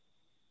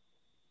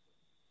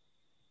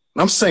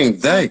 I'm saying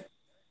they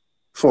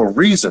for a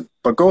reason.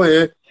 But go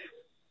ahead.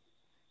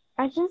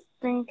 I just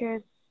think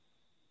it's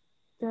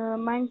the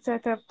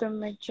mindset of the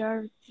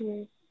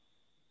majority.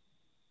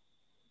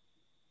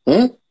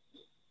 Hmm?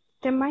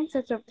 The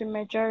mindset of the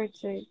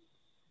majority.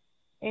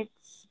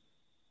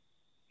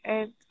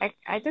 I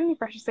don't know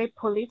if I should say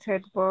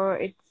polluted, but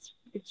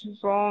it's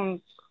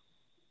wrong.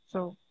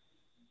 So,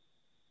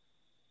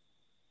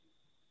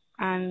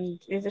 and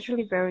it's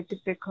actually very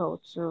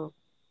difficult to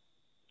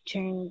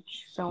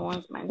change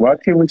someone's mindset. Why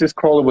can't we just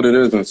call it what it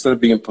is instead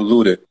of being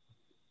polluted?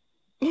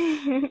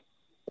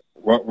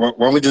 Why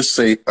don't we just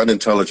say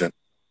unintelligent?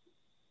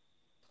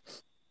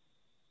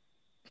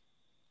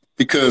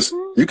 Because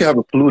you can have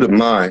a polluted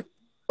mind,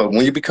 but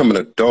when you become an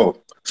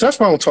adult, so that's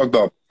why I don't talk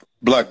about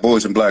black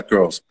boys and black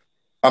girls.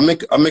 I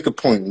make a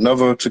point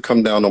never to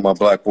come down on my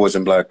black boys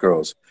and black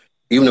girls,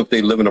 even if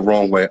they live in the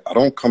wrong way. I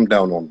don't come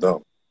down on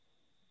them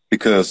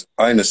because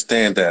I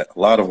understand that a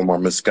lot of them are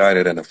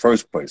misguided in the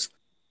first place,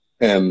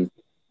 and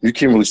you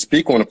can't really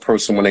speak on a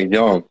person when they're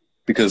young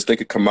because they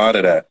could come out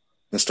of that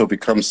and still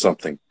become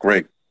something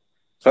great.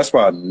 So that's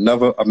why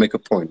I make a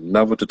point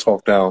never to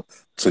talk down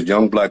to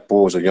young black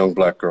boys or young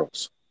black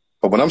girls.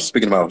 But when I'm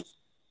speaking about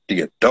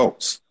the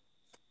adults,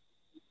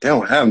 they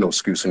don't have no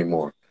excuse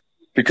anymore.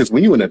 Because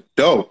when you're an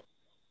adult,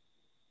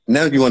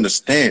 now you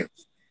understand.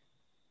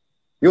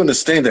 You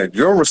understand that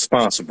you're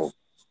responsible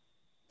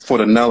for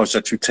the knowledge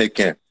that you take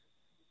in.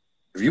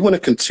 If you want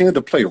to continue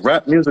to play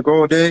rap music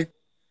all day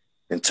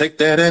and take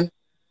that in,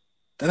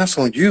 then that's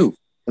on you.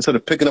 Instead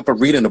of picking up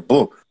and reading a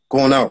book,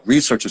 going out,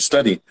 research and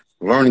study,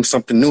 learning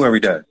something new every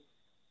day.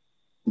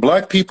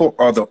 Black people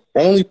are the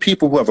only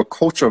people who have a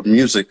culture of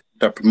music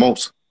that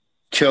promotes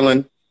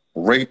killing,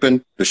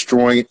 raping,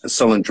 destroying, and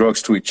selling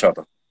drugs to each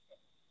other.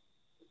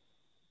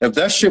 If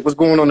that shit was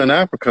going on in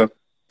Africa,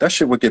 that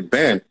shit would get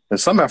banned. In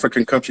some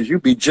African countries,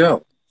 you'd be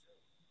jailed.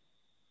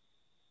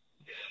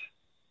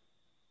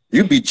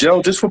 You'd be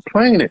jailed just for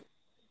playing it.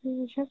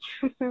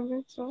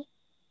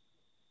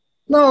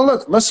 No,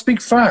 look, let's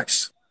speak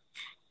facts.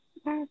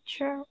 Not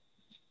true.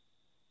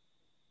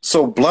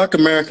 So black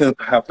Americans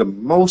have the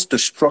most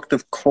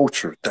destructive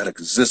culture that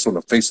exists on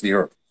the face of the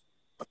earth.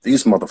 But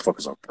these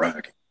motherfuckers are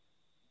bragging.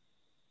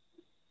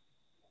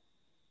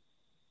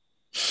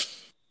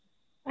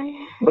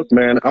 Look,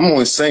 man, I'm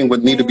only saying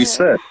what need to be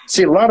said.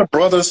 See, a lot of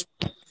brothers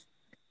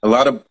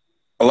want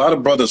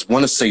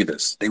to say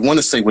this. They want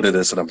to say what it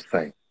is that I'm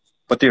saying.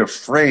 But they're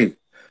afraid.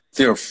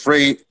 They're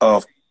afraid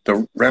of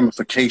the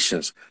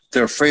ramifications.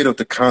 They're afraid of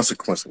the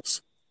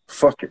consequences.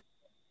 Fuck it.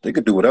 They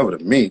could do whatever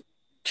to me.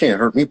 Can't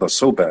hurt me but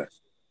so bad.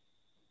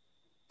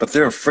 But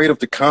they're afraid of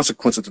the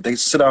consequences that they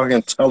sit out here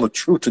and tell the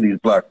truth to these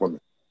black women.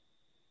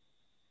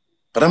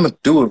 But I'm going to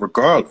do it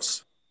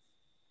regardless.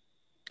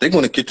 They're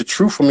going to get the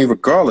truth from me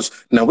regardless.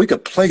 Now, we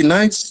could play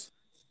nice.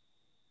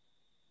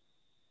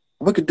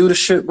 We could do the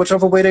shit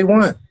whichever way they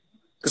want.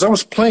 Because I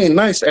was playing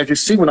nice, as you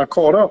see when I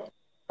called up.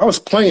 I was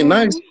playing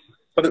nice.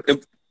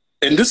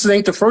 And this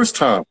ain't the first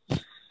time.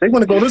 They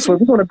want to go this way.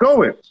 We're going to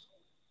go it.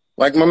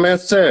 Like my man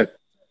said.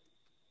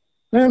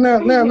 Now,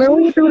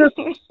 we can do this.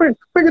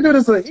 We can do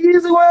this the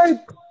easy way,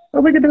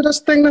 or we can do this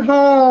thing the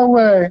hard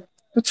way.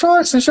 The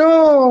choice is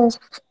yours.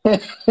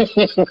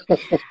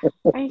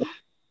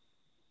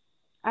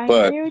 I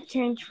feel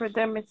change for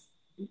them. It's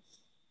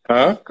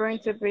going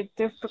to be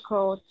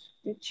difficult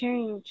to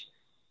change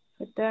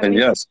for them. And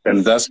yes,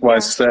 and that's why I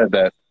said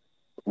that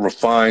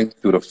refine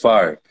through the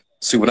fire.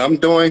 See what I'm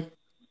doing?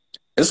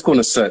 It's going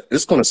to set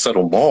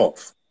them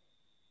off.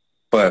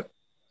 But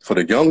for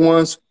the young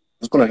ones,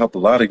 it's going to help a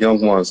lot of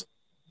young ones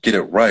get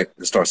it right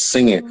and start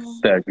singing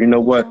that, you know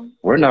what,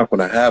 we're not going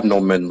to have no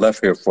men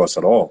left here for us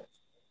at all.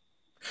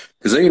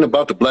 Because it ain't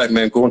about the black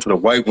man going to the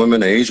white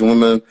women, the Asian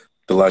women,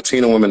 the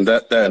Latino women,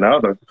 that, and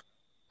other.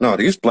 No,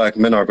 these black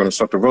men are going to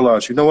start to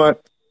realize, you know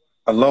what,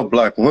 I love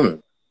black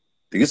women.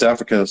 These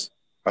Africans,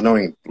 I know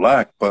ain't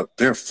black, but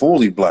they're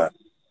fully black.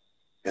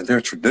 And they're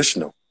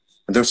traditional.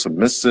 And they're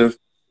submissive.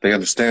 They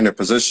understand their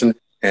position.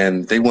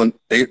 And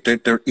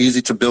they're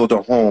easy to build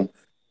a home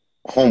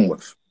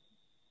with.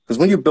 Because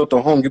when you build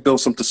a home, you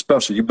build something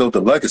special. You build a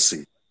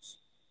legacy.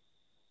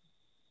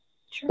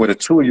 Sure. Where the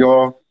two of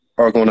y'all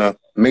are going to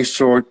make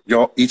sure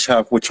y'all each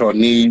have what y'all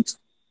need,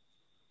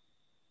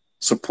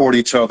 support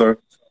each other,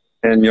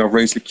 and y'all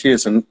raise the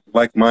kids in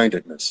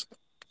like-mindedness.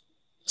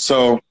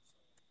 So,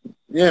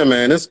 yeah,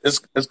 man,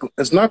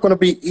 it's not going to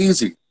be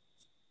easy.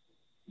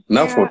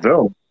 Not for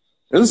them.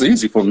 It's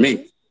easy for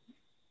me.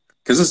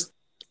 Because it's,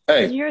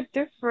 hey. You're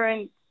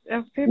different.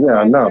 People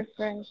I know. are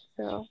different,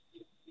 so.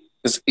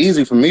 It's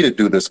easy for me to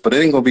do this, but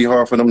it ain't going to be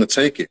hard for them to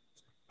take it.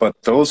 But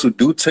those who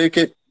do take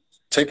it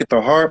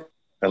to heart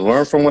and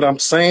learn from what I'm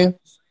saying,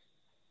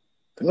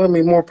 they're going to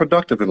be more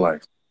productive in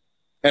life.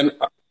 And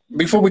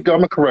before we go, I'm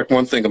going to correct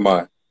one thing of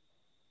mine.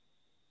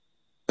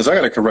 Because I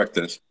got to correct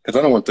this, because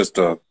I don't want this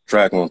to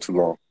drag on too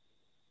long.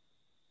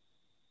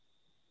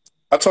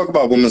 I talk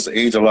about women's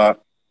age a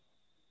lot.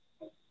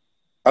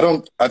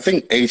 I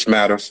think age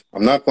matters.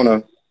 I'm not going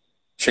to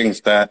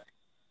change that.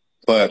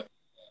 But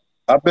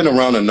I've been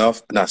around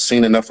enough and I've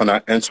seen enough and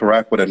I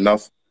interact with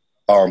enough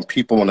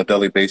people on a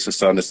daily basis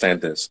to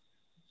understand this.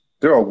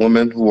 There are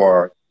women who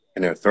are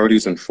in their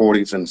 30s and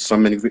 40s and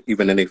some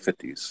even in their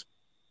 50s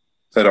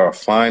that are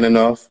fine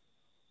enough,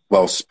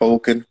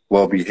 well-spoken,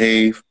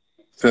 well-behaved,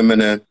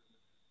 feminine,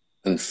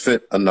 and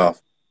fit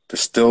enough to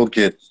still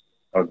get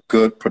a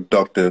good,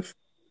 productive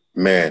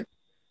man.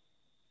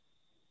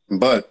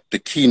 But the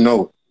key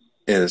note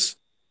is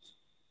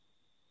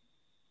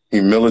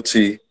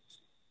humility.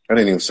 I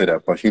didn't even say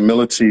that, but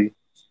humility,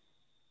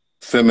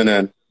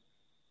 feminine,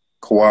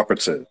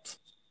 cooperative,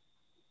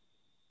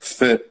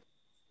 fit,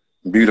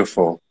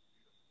 beautiful,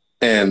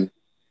 and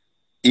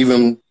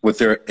even with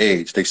their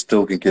age, they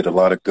still can get a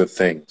lot of good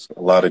things,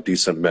 a lot of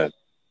decent men.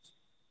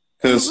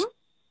 Because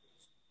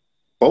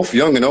both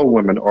young and old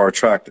women are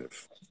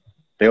attractive.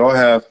 They all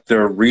have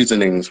their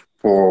reasonings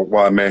for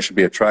why a man should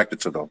be attracted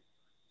to them.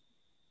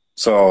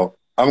 So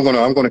I'm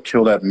gonna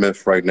kill that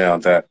myth right now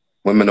that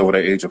women over the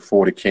age of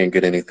 40 can't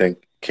get anything,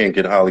 can't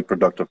get highly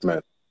productive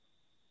men.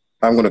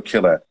 I'm gonna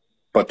kill that.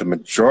 But the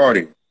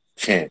majority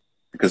can't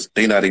because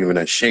they're not even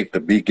in shape to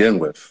begin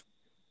with.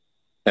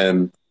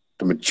 And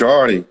the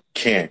majority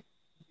can't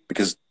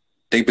because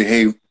they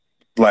behave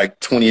like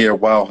 20-year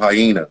wild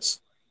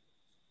hyenas.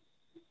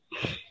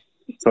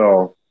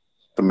 So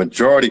the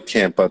majority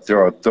can't, but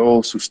there are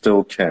those who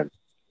still can.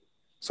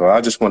 So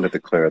I just wanted to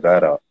clear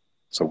that up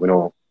so we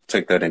don't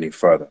take that any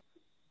further.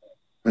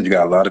 And you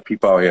got a lot of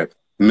people out here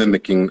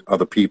mimicking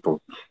other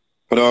people.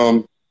 But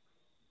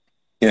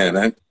yeah,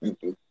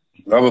 the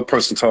other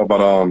person talk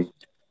about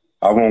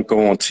I won't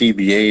go on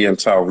TBA and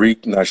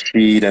Tariq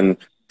Nasheed and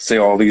say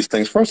all these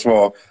things. First of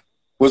all,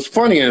 what's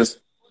funny is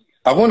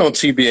I went on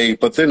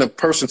TBA, but then a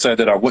person said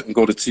that I wouldn't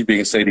go to TBA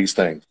and say these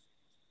things.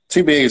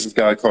 TBA is this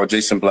guy called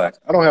Jason Black.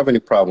 I don't have any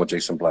problem with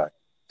Jason Black.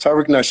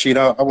 Tariq Nasheed,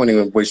 I wouldn't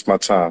even waste my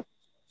time.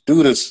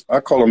 Dude is, I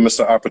call him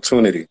Mr.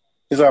 Opportunity.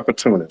 He's an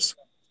opportunist.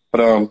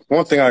 But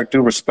one thing I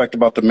do respect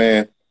about the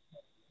man,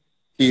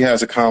 he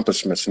has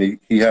accomplishments. And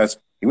he has,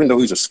 even though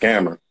he's a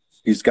scammer,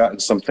 he's gotten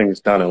some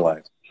things done in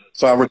life.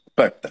 So I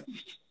respect that.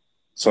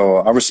 So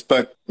I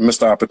respect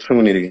Mr.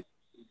 Opportunity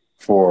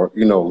for, at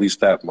least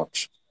that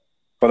much.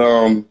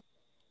 But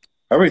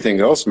everything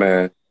else,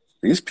 man,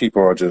 these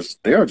people are just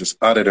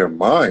out of their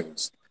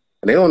minds.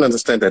 And they don't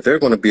understand that they're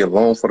going to be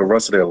alone for the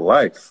rest of their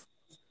life.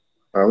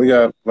 We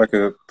got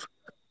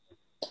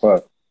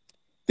but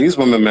these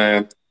women,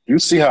 man, you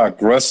see how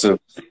aggressive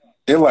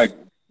they're like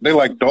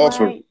dogs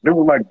they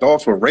were like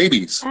dogs with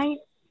rabies. I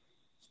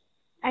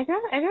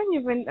don't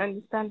even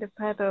understand the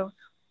part of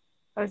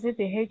is it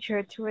the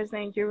hatred towards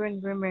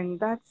Nigerian women?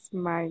 That's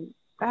my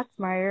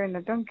own.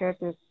 I don't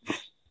get it.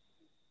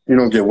 You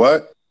don't get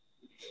what?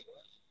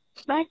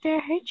 Like their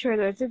hatred,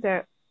 or is it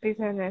the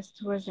bitterness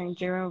towards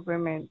Nigerian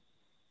women?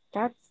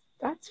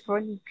 That's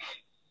funny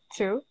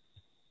too.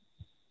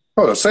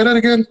 Hold on, say that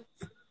again.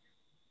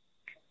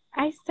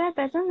 I said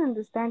I don't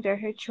understand their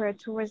hatred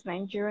towards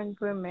Nigerian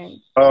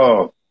women.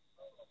 Oh,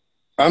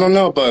 I don't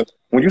know, but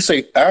when you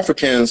say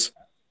Africans,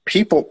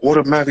 people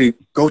automatically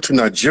go to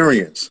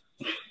Nigerians.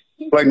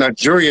 Like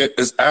Nigeria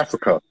is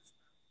Africa.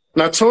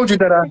 And I told you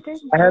that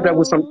I had that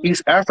with some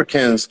East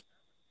Africans.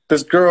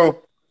 This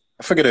girl,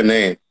 I forget her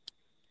name.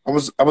 I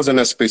was in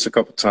that space a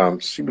couple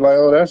times. She'd be like,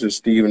 "Oh, that's just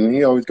Steve," and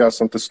he always got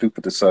something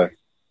stupid to say.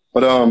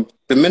 But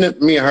the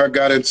minute me and her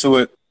got into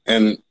it,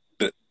 and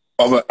the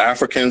other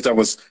Africans that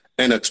was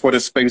in a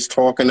Twitter space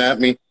talking at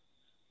me,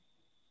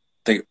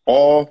 they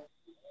all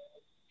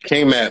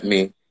came at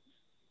me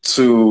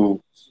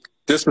to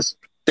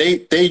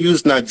they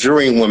used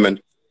Nigerian women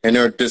and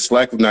their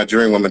dislike of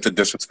Nigerian women to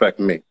disrespect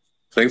me.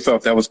 So they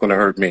felt that was going to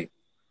hurt me.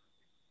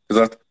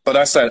 But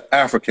I said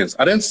Africans.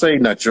 I didn't say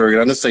Nigerian.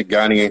 I didn't say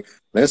Ghanaian.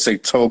 I didn't say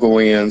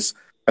Togoians.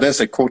 I didn't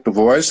say Cote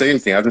d'Ivoire. I didn't say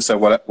anything. I just said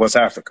West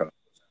Africa.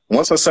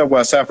 Once I said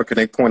West Africa,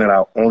 they pointed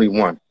out only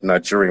one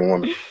Nigerian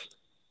woman.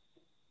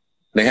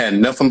 They had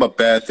nothing but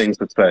bad things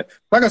to say.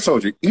 Like I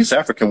told you, East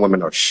African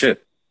women are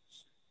shit.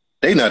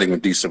 They not even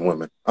decent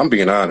women. I'm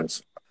being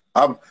honest.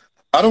 I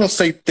don't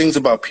say things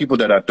about people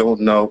that I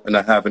don't know and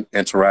I haven't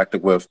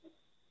interacted with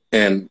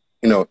in,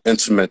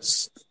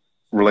 intimate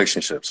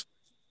relationships.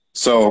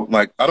 So,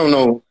 I don't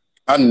know.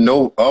 I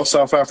know of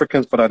South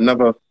Africans, but I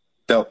never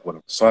dealt with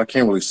them. So I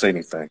can't really say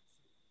anything.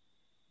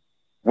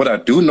 What I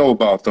do know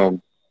about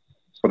them,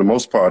 for the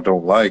most part, I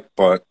don't like,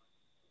 but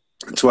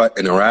until I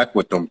interact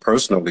with them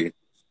personally,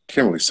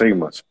 can't really say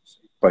much.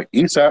 But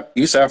East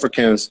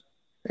Africans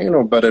ain't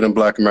no better than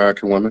Black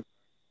American women.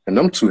 And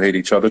them two hate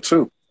each other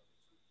too.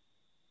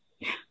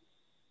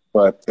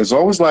 But it's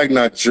always like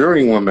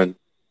Nigerian women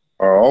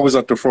are always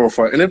at the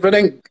forefront. And if it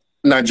ain't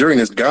Nigerian,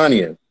 it's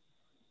Ghanaian.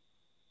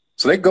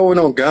 So they go in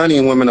on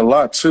Ghanaian women a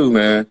lot too,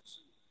 man.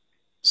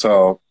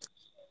 So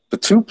the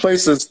two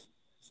places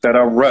that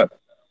I rep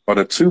are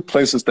the two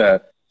places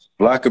that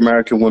Black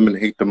American women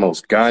hate the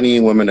most: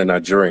 Ghanaian women and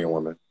Nigerian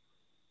women.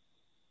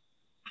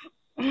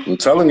 I'm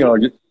telling y'all,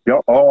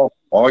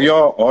 all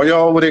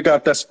y'all, where they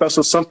got that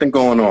special something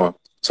going on. I'm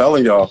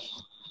telling y'all,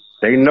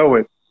 they know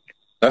it.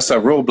 That's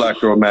that real Black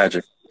girl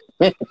magic.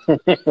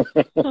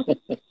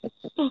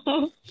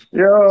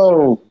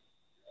 Yo,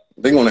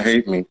 they're gonna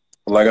hate me.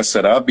 Like I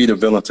said, I'll be the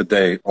villain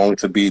today, only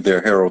to be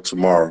their hero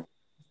tomorrow.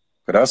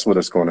 But that's what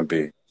it's gonna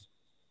be.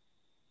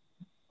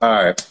 All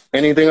right.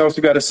 Anything else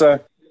you got to say?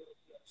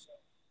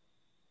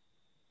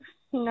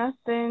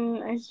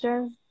 Nothing. It's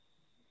just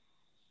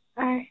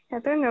I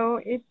don't know.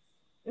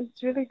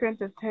 It's really going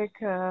to take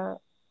a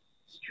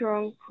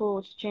strong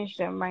pull to change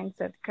their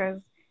mindset because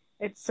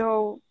it's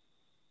so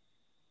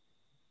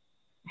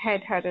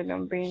head-headed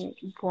on being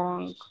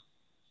wrong.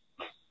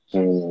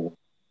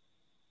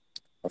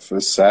 I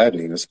feel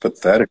saddening. It's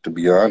pathetic, to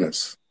be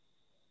honest.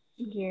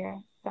 Yeah,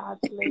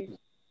 sadly.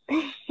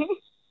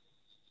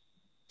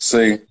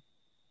 See,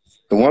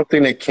 the one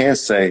thing they can't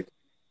say,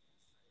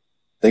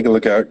 they can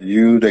look at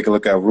you, they can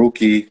look at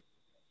Ruki,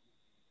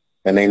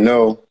 and they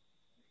know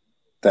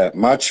that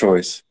my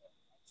choice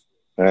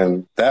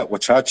and that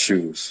which I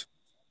choose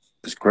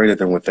is greater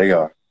than what they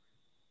are.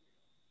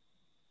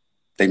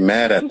 They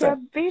mad at They're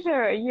that.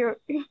 bitter. You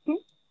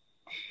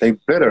They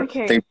bitter.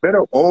 okay? They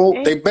bitter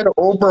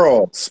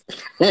overalls.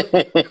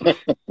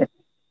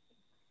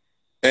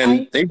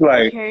 And they be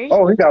like, okay.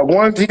 oh, he got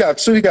one, he got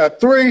two, he got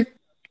three.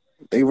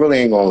 They really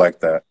ain't gonna like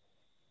that.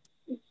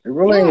 They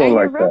really ain't Yeah, gonna and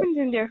you're like that. rubbing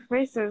in their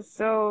faces,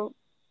 so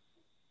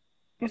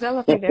it's all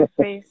up in their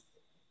face.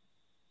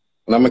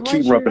 And I'm gonna What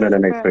keep you rubbing it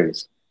in their expect?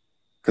 face.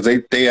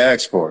 Because they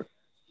asked for it.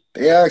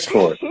 They asked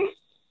for it.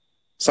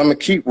 So I'm gonna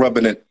keep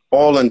rubbing it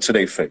all into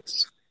their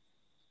face.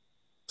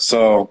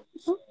 So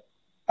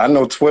I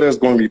know Twitter is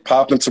gonna be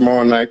popping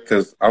tomorrow night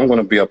because I'm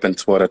gonna be up in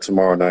Twitter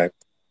tomorrow night.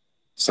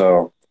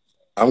 So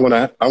I'm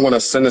gonna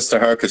send this to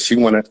her because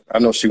I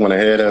know she wanna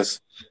hear this.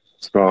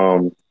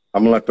 So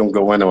I'm gonna let them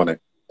go in on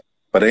it.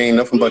 But it ain't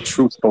nothing but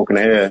truth spoken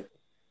here.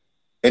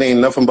 It ain't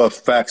nothing but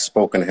facts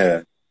spoken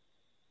here.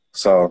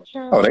 So,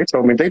 Sure. they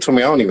told me I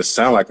don't even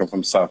sound like I'm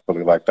from South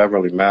Philly. Like, that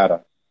really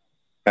matter.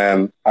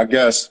 And I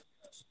guess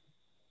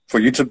for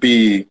you to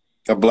be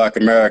a Black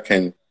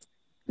American,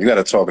 you got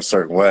to talk a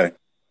certain way.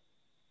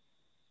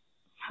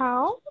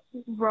 How?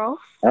 Rough?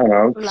 I don't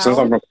know. Loud? Since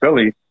I'm from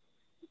Philly,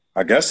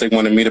 I guess they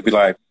wanted me to be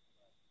like,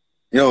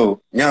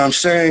 yo, you know what I'm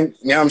saying?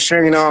 You know what I'm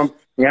saying? You know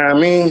what I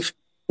mean?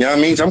 You know what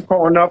I mean? I'm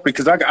calling up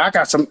because I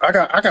got something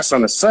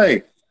to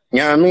say. You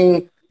know what I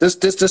mean? This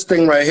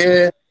thing right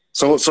here.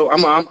 So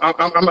I'm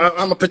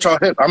gonna put y'all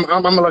hit. I'm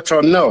gonna let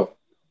y'all know.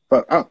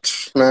 But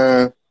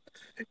man,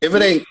 if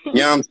it ain't, you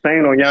know what I'm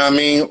saying, or you know what I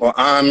mean, or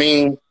I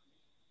mean,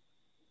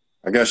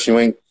 I guess you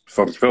ain't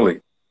from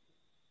Philly.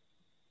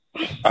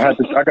 I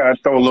gotta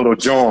throw a little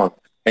John,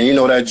 and you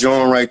know that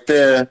John right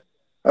there.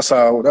 That's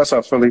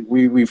how Philly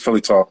we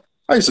Philly talk.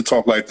 I used to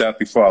talk like that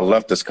before I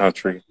left this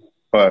country,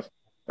 but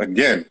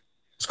again,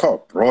 it's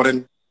called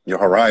broaden your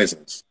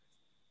horizons,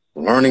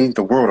 learning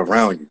the world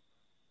around you.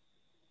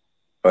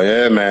 But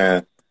yeah,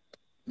 man,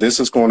 this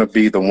is going to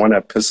be the one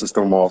that pisses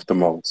them off the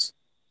most.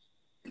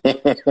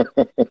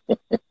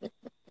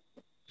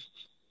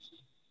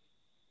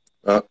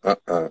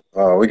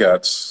 Oh, we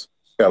got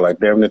like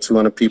damn near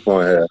 200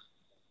 people in here.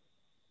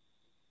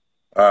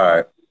 All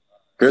right,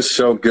 good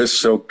show.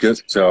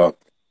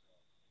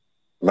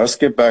 Let's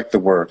get back to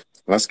work.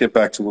 Let's get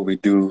back to what we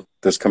do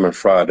this coming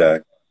Friday.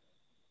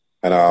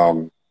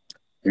 And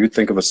you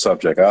think of a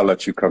subject. I'll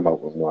let you come up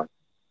with one.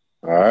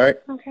 All right?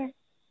 Okay.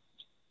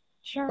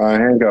 Sure. All right,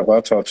 hang up.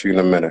 I'll talk to you in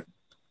a minute.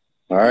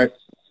 All right?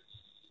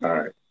 All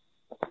right.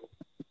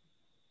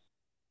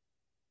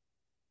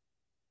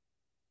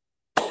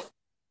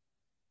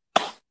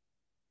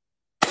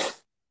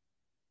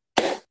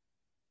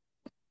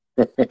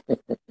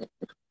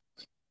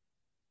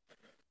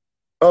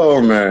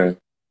 Oh, man.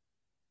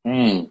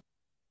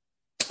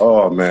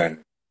 Oh,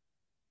 man.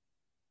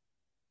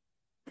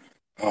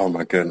 Oh,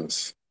 my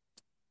goodness.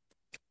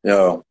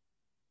 Yo,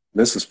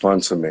 this is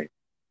fun to me.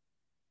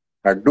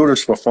 I do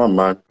this for fun,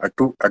 man. I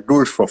do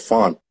this for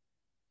fun.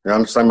 You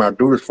understand me? I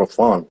do this for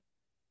fun.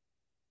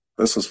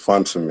 This is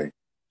fun to me.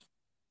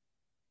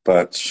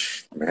 But,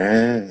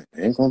 man,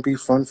 it ain't going to be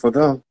fun for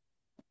them.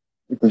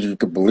 You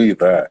can believe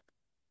that.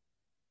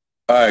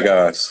 All right,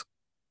 guys.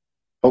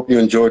 Hope you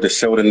enjoyed the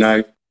show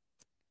tonight.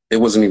 It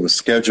wasn't even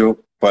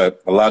scheduled,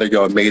 but a lot of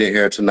y'all made it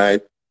here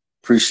tonight.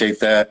 Appreciate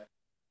that.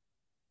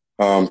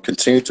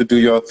 Continue to do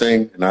your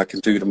thing, and I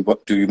continue to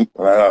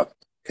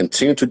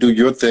do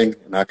your thing,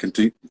 and I can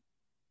do.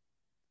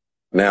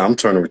 Now I'm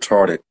turning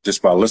retarded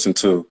just by listening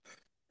to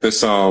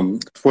this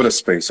Twitter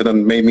space. It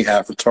done made me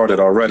half retarded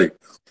already.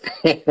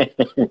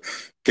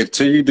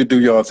 Continue to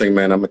do your thing,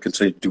 man. I'm gonna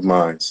continue to do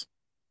mine.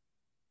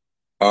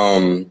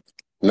 I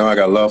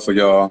got love for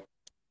y'all.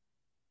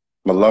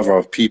 I'm a lover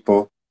of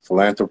people,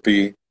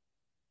 philanthropy,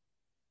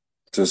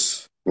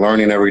 just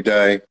learning every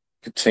day,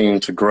 continuing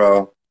to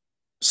grow.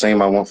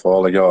 Same I want for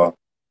all of y'all.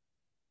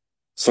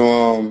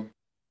 So,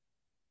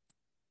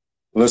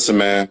 listen,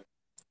 man,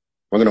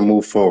 we're going to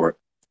move forward.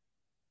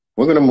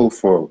 We're going to move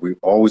forward. We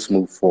always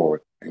move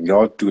forward. And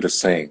y'all do the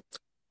same.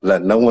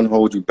 Let no one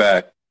hold you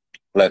back.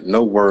 Let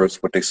no words,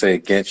 what they say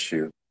against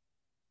you,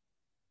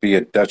 be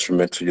a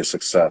detriment to your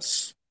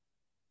success.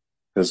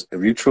 Because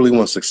if you truly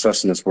want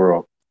success in this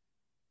world,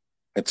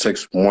 it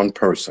takes one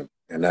person,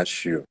 and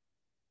that's you.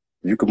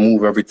 You can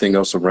move everything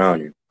else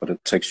around you, but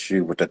it takes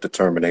you with that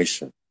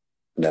determination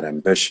and that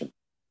ambition.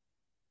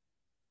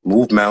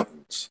 Move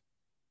mountains.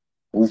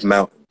 Move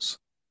mountains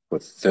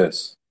with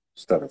this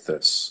instead of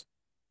this.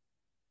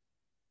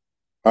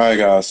 All right,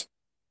 guys.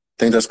 I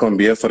think that's going to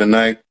be it for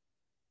tonight.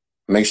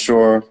 Make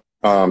sure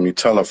you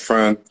tell a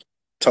friend,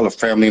 tell a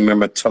family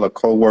member, tell a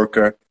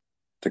coworker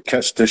to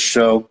catch this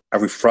show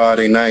every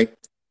Friday night.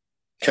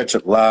 Catch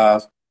it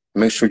live.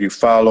 Make sure you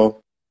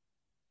follow.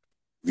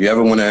 If you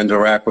ever want to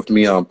interact with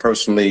me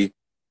personally,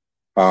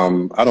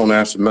 I don't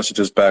answer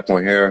messages back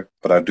on here,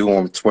 but I do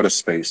on Twitter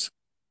Space.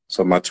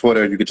 So my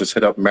Twitter, you could just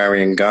hit up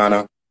Marion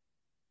Ghana,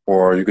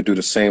 or you could do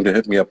the same to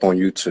hit me up on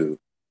YouTube.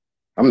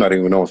 I'm not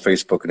even on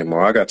Facebook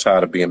anymore. I got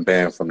tired of being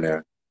banned from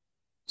there.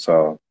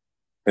 So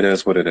it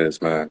is what it is,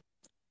 man.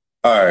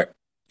 All right.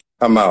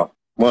 I'm out.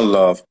 One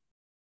love.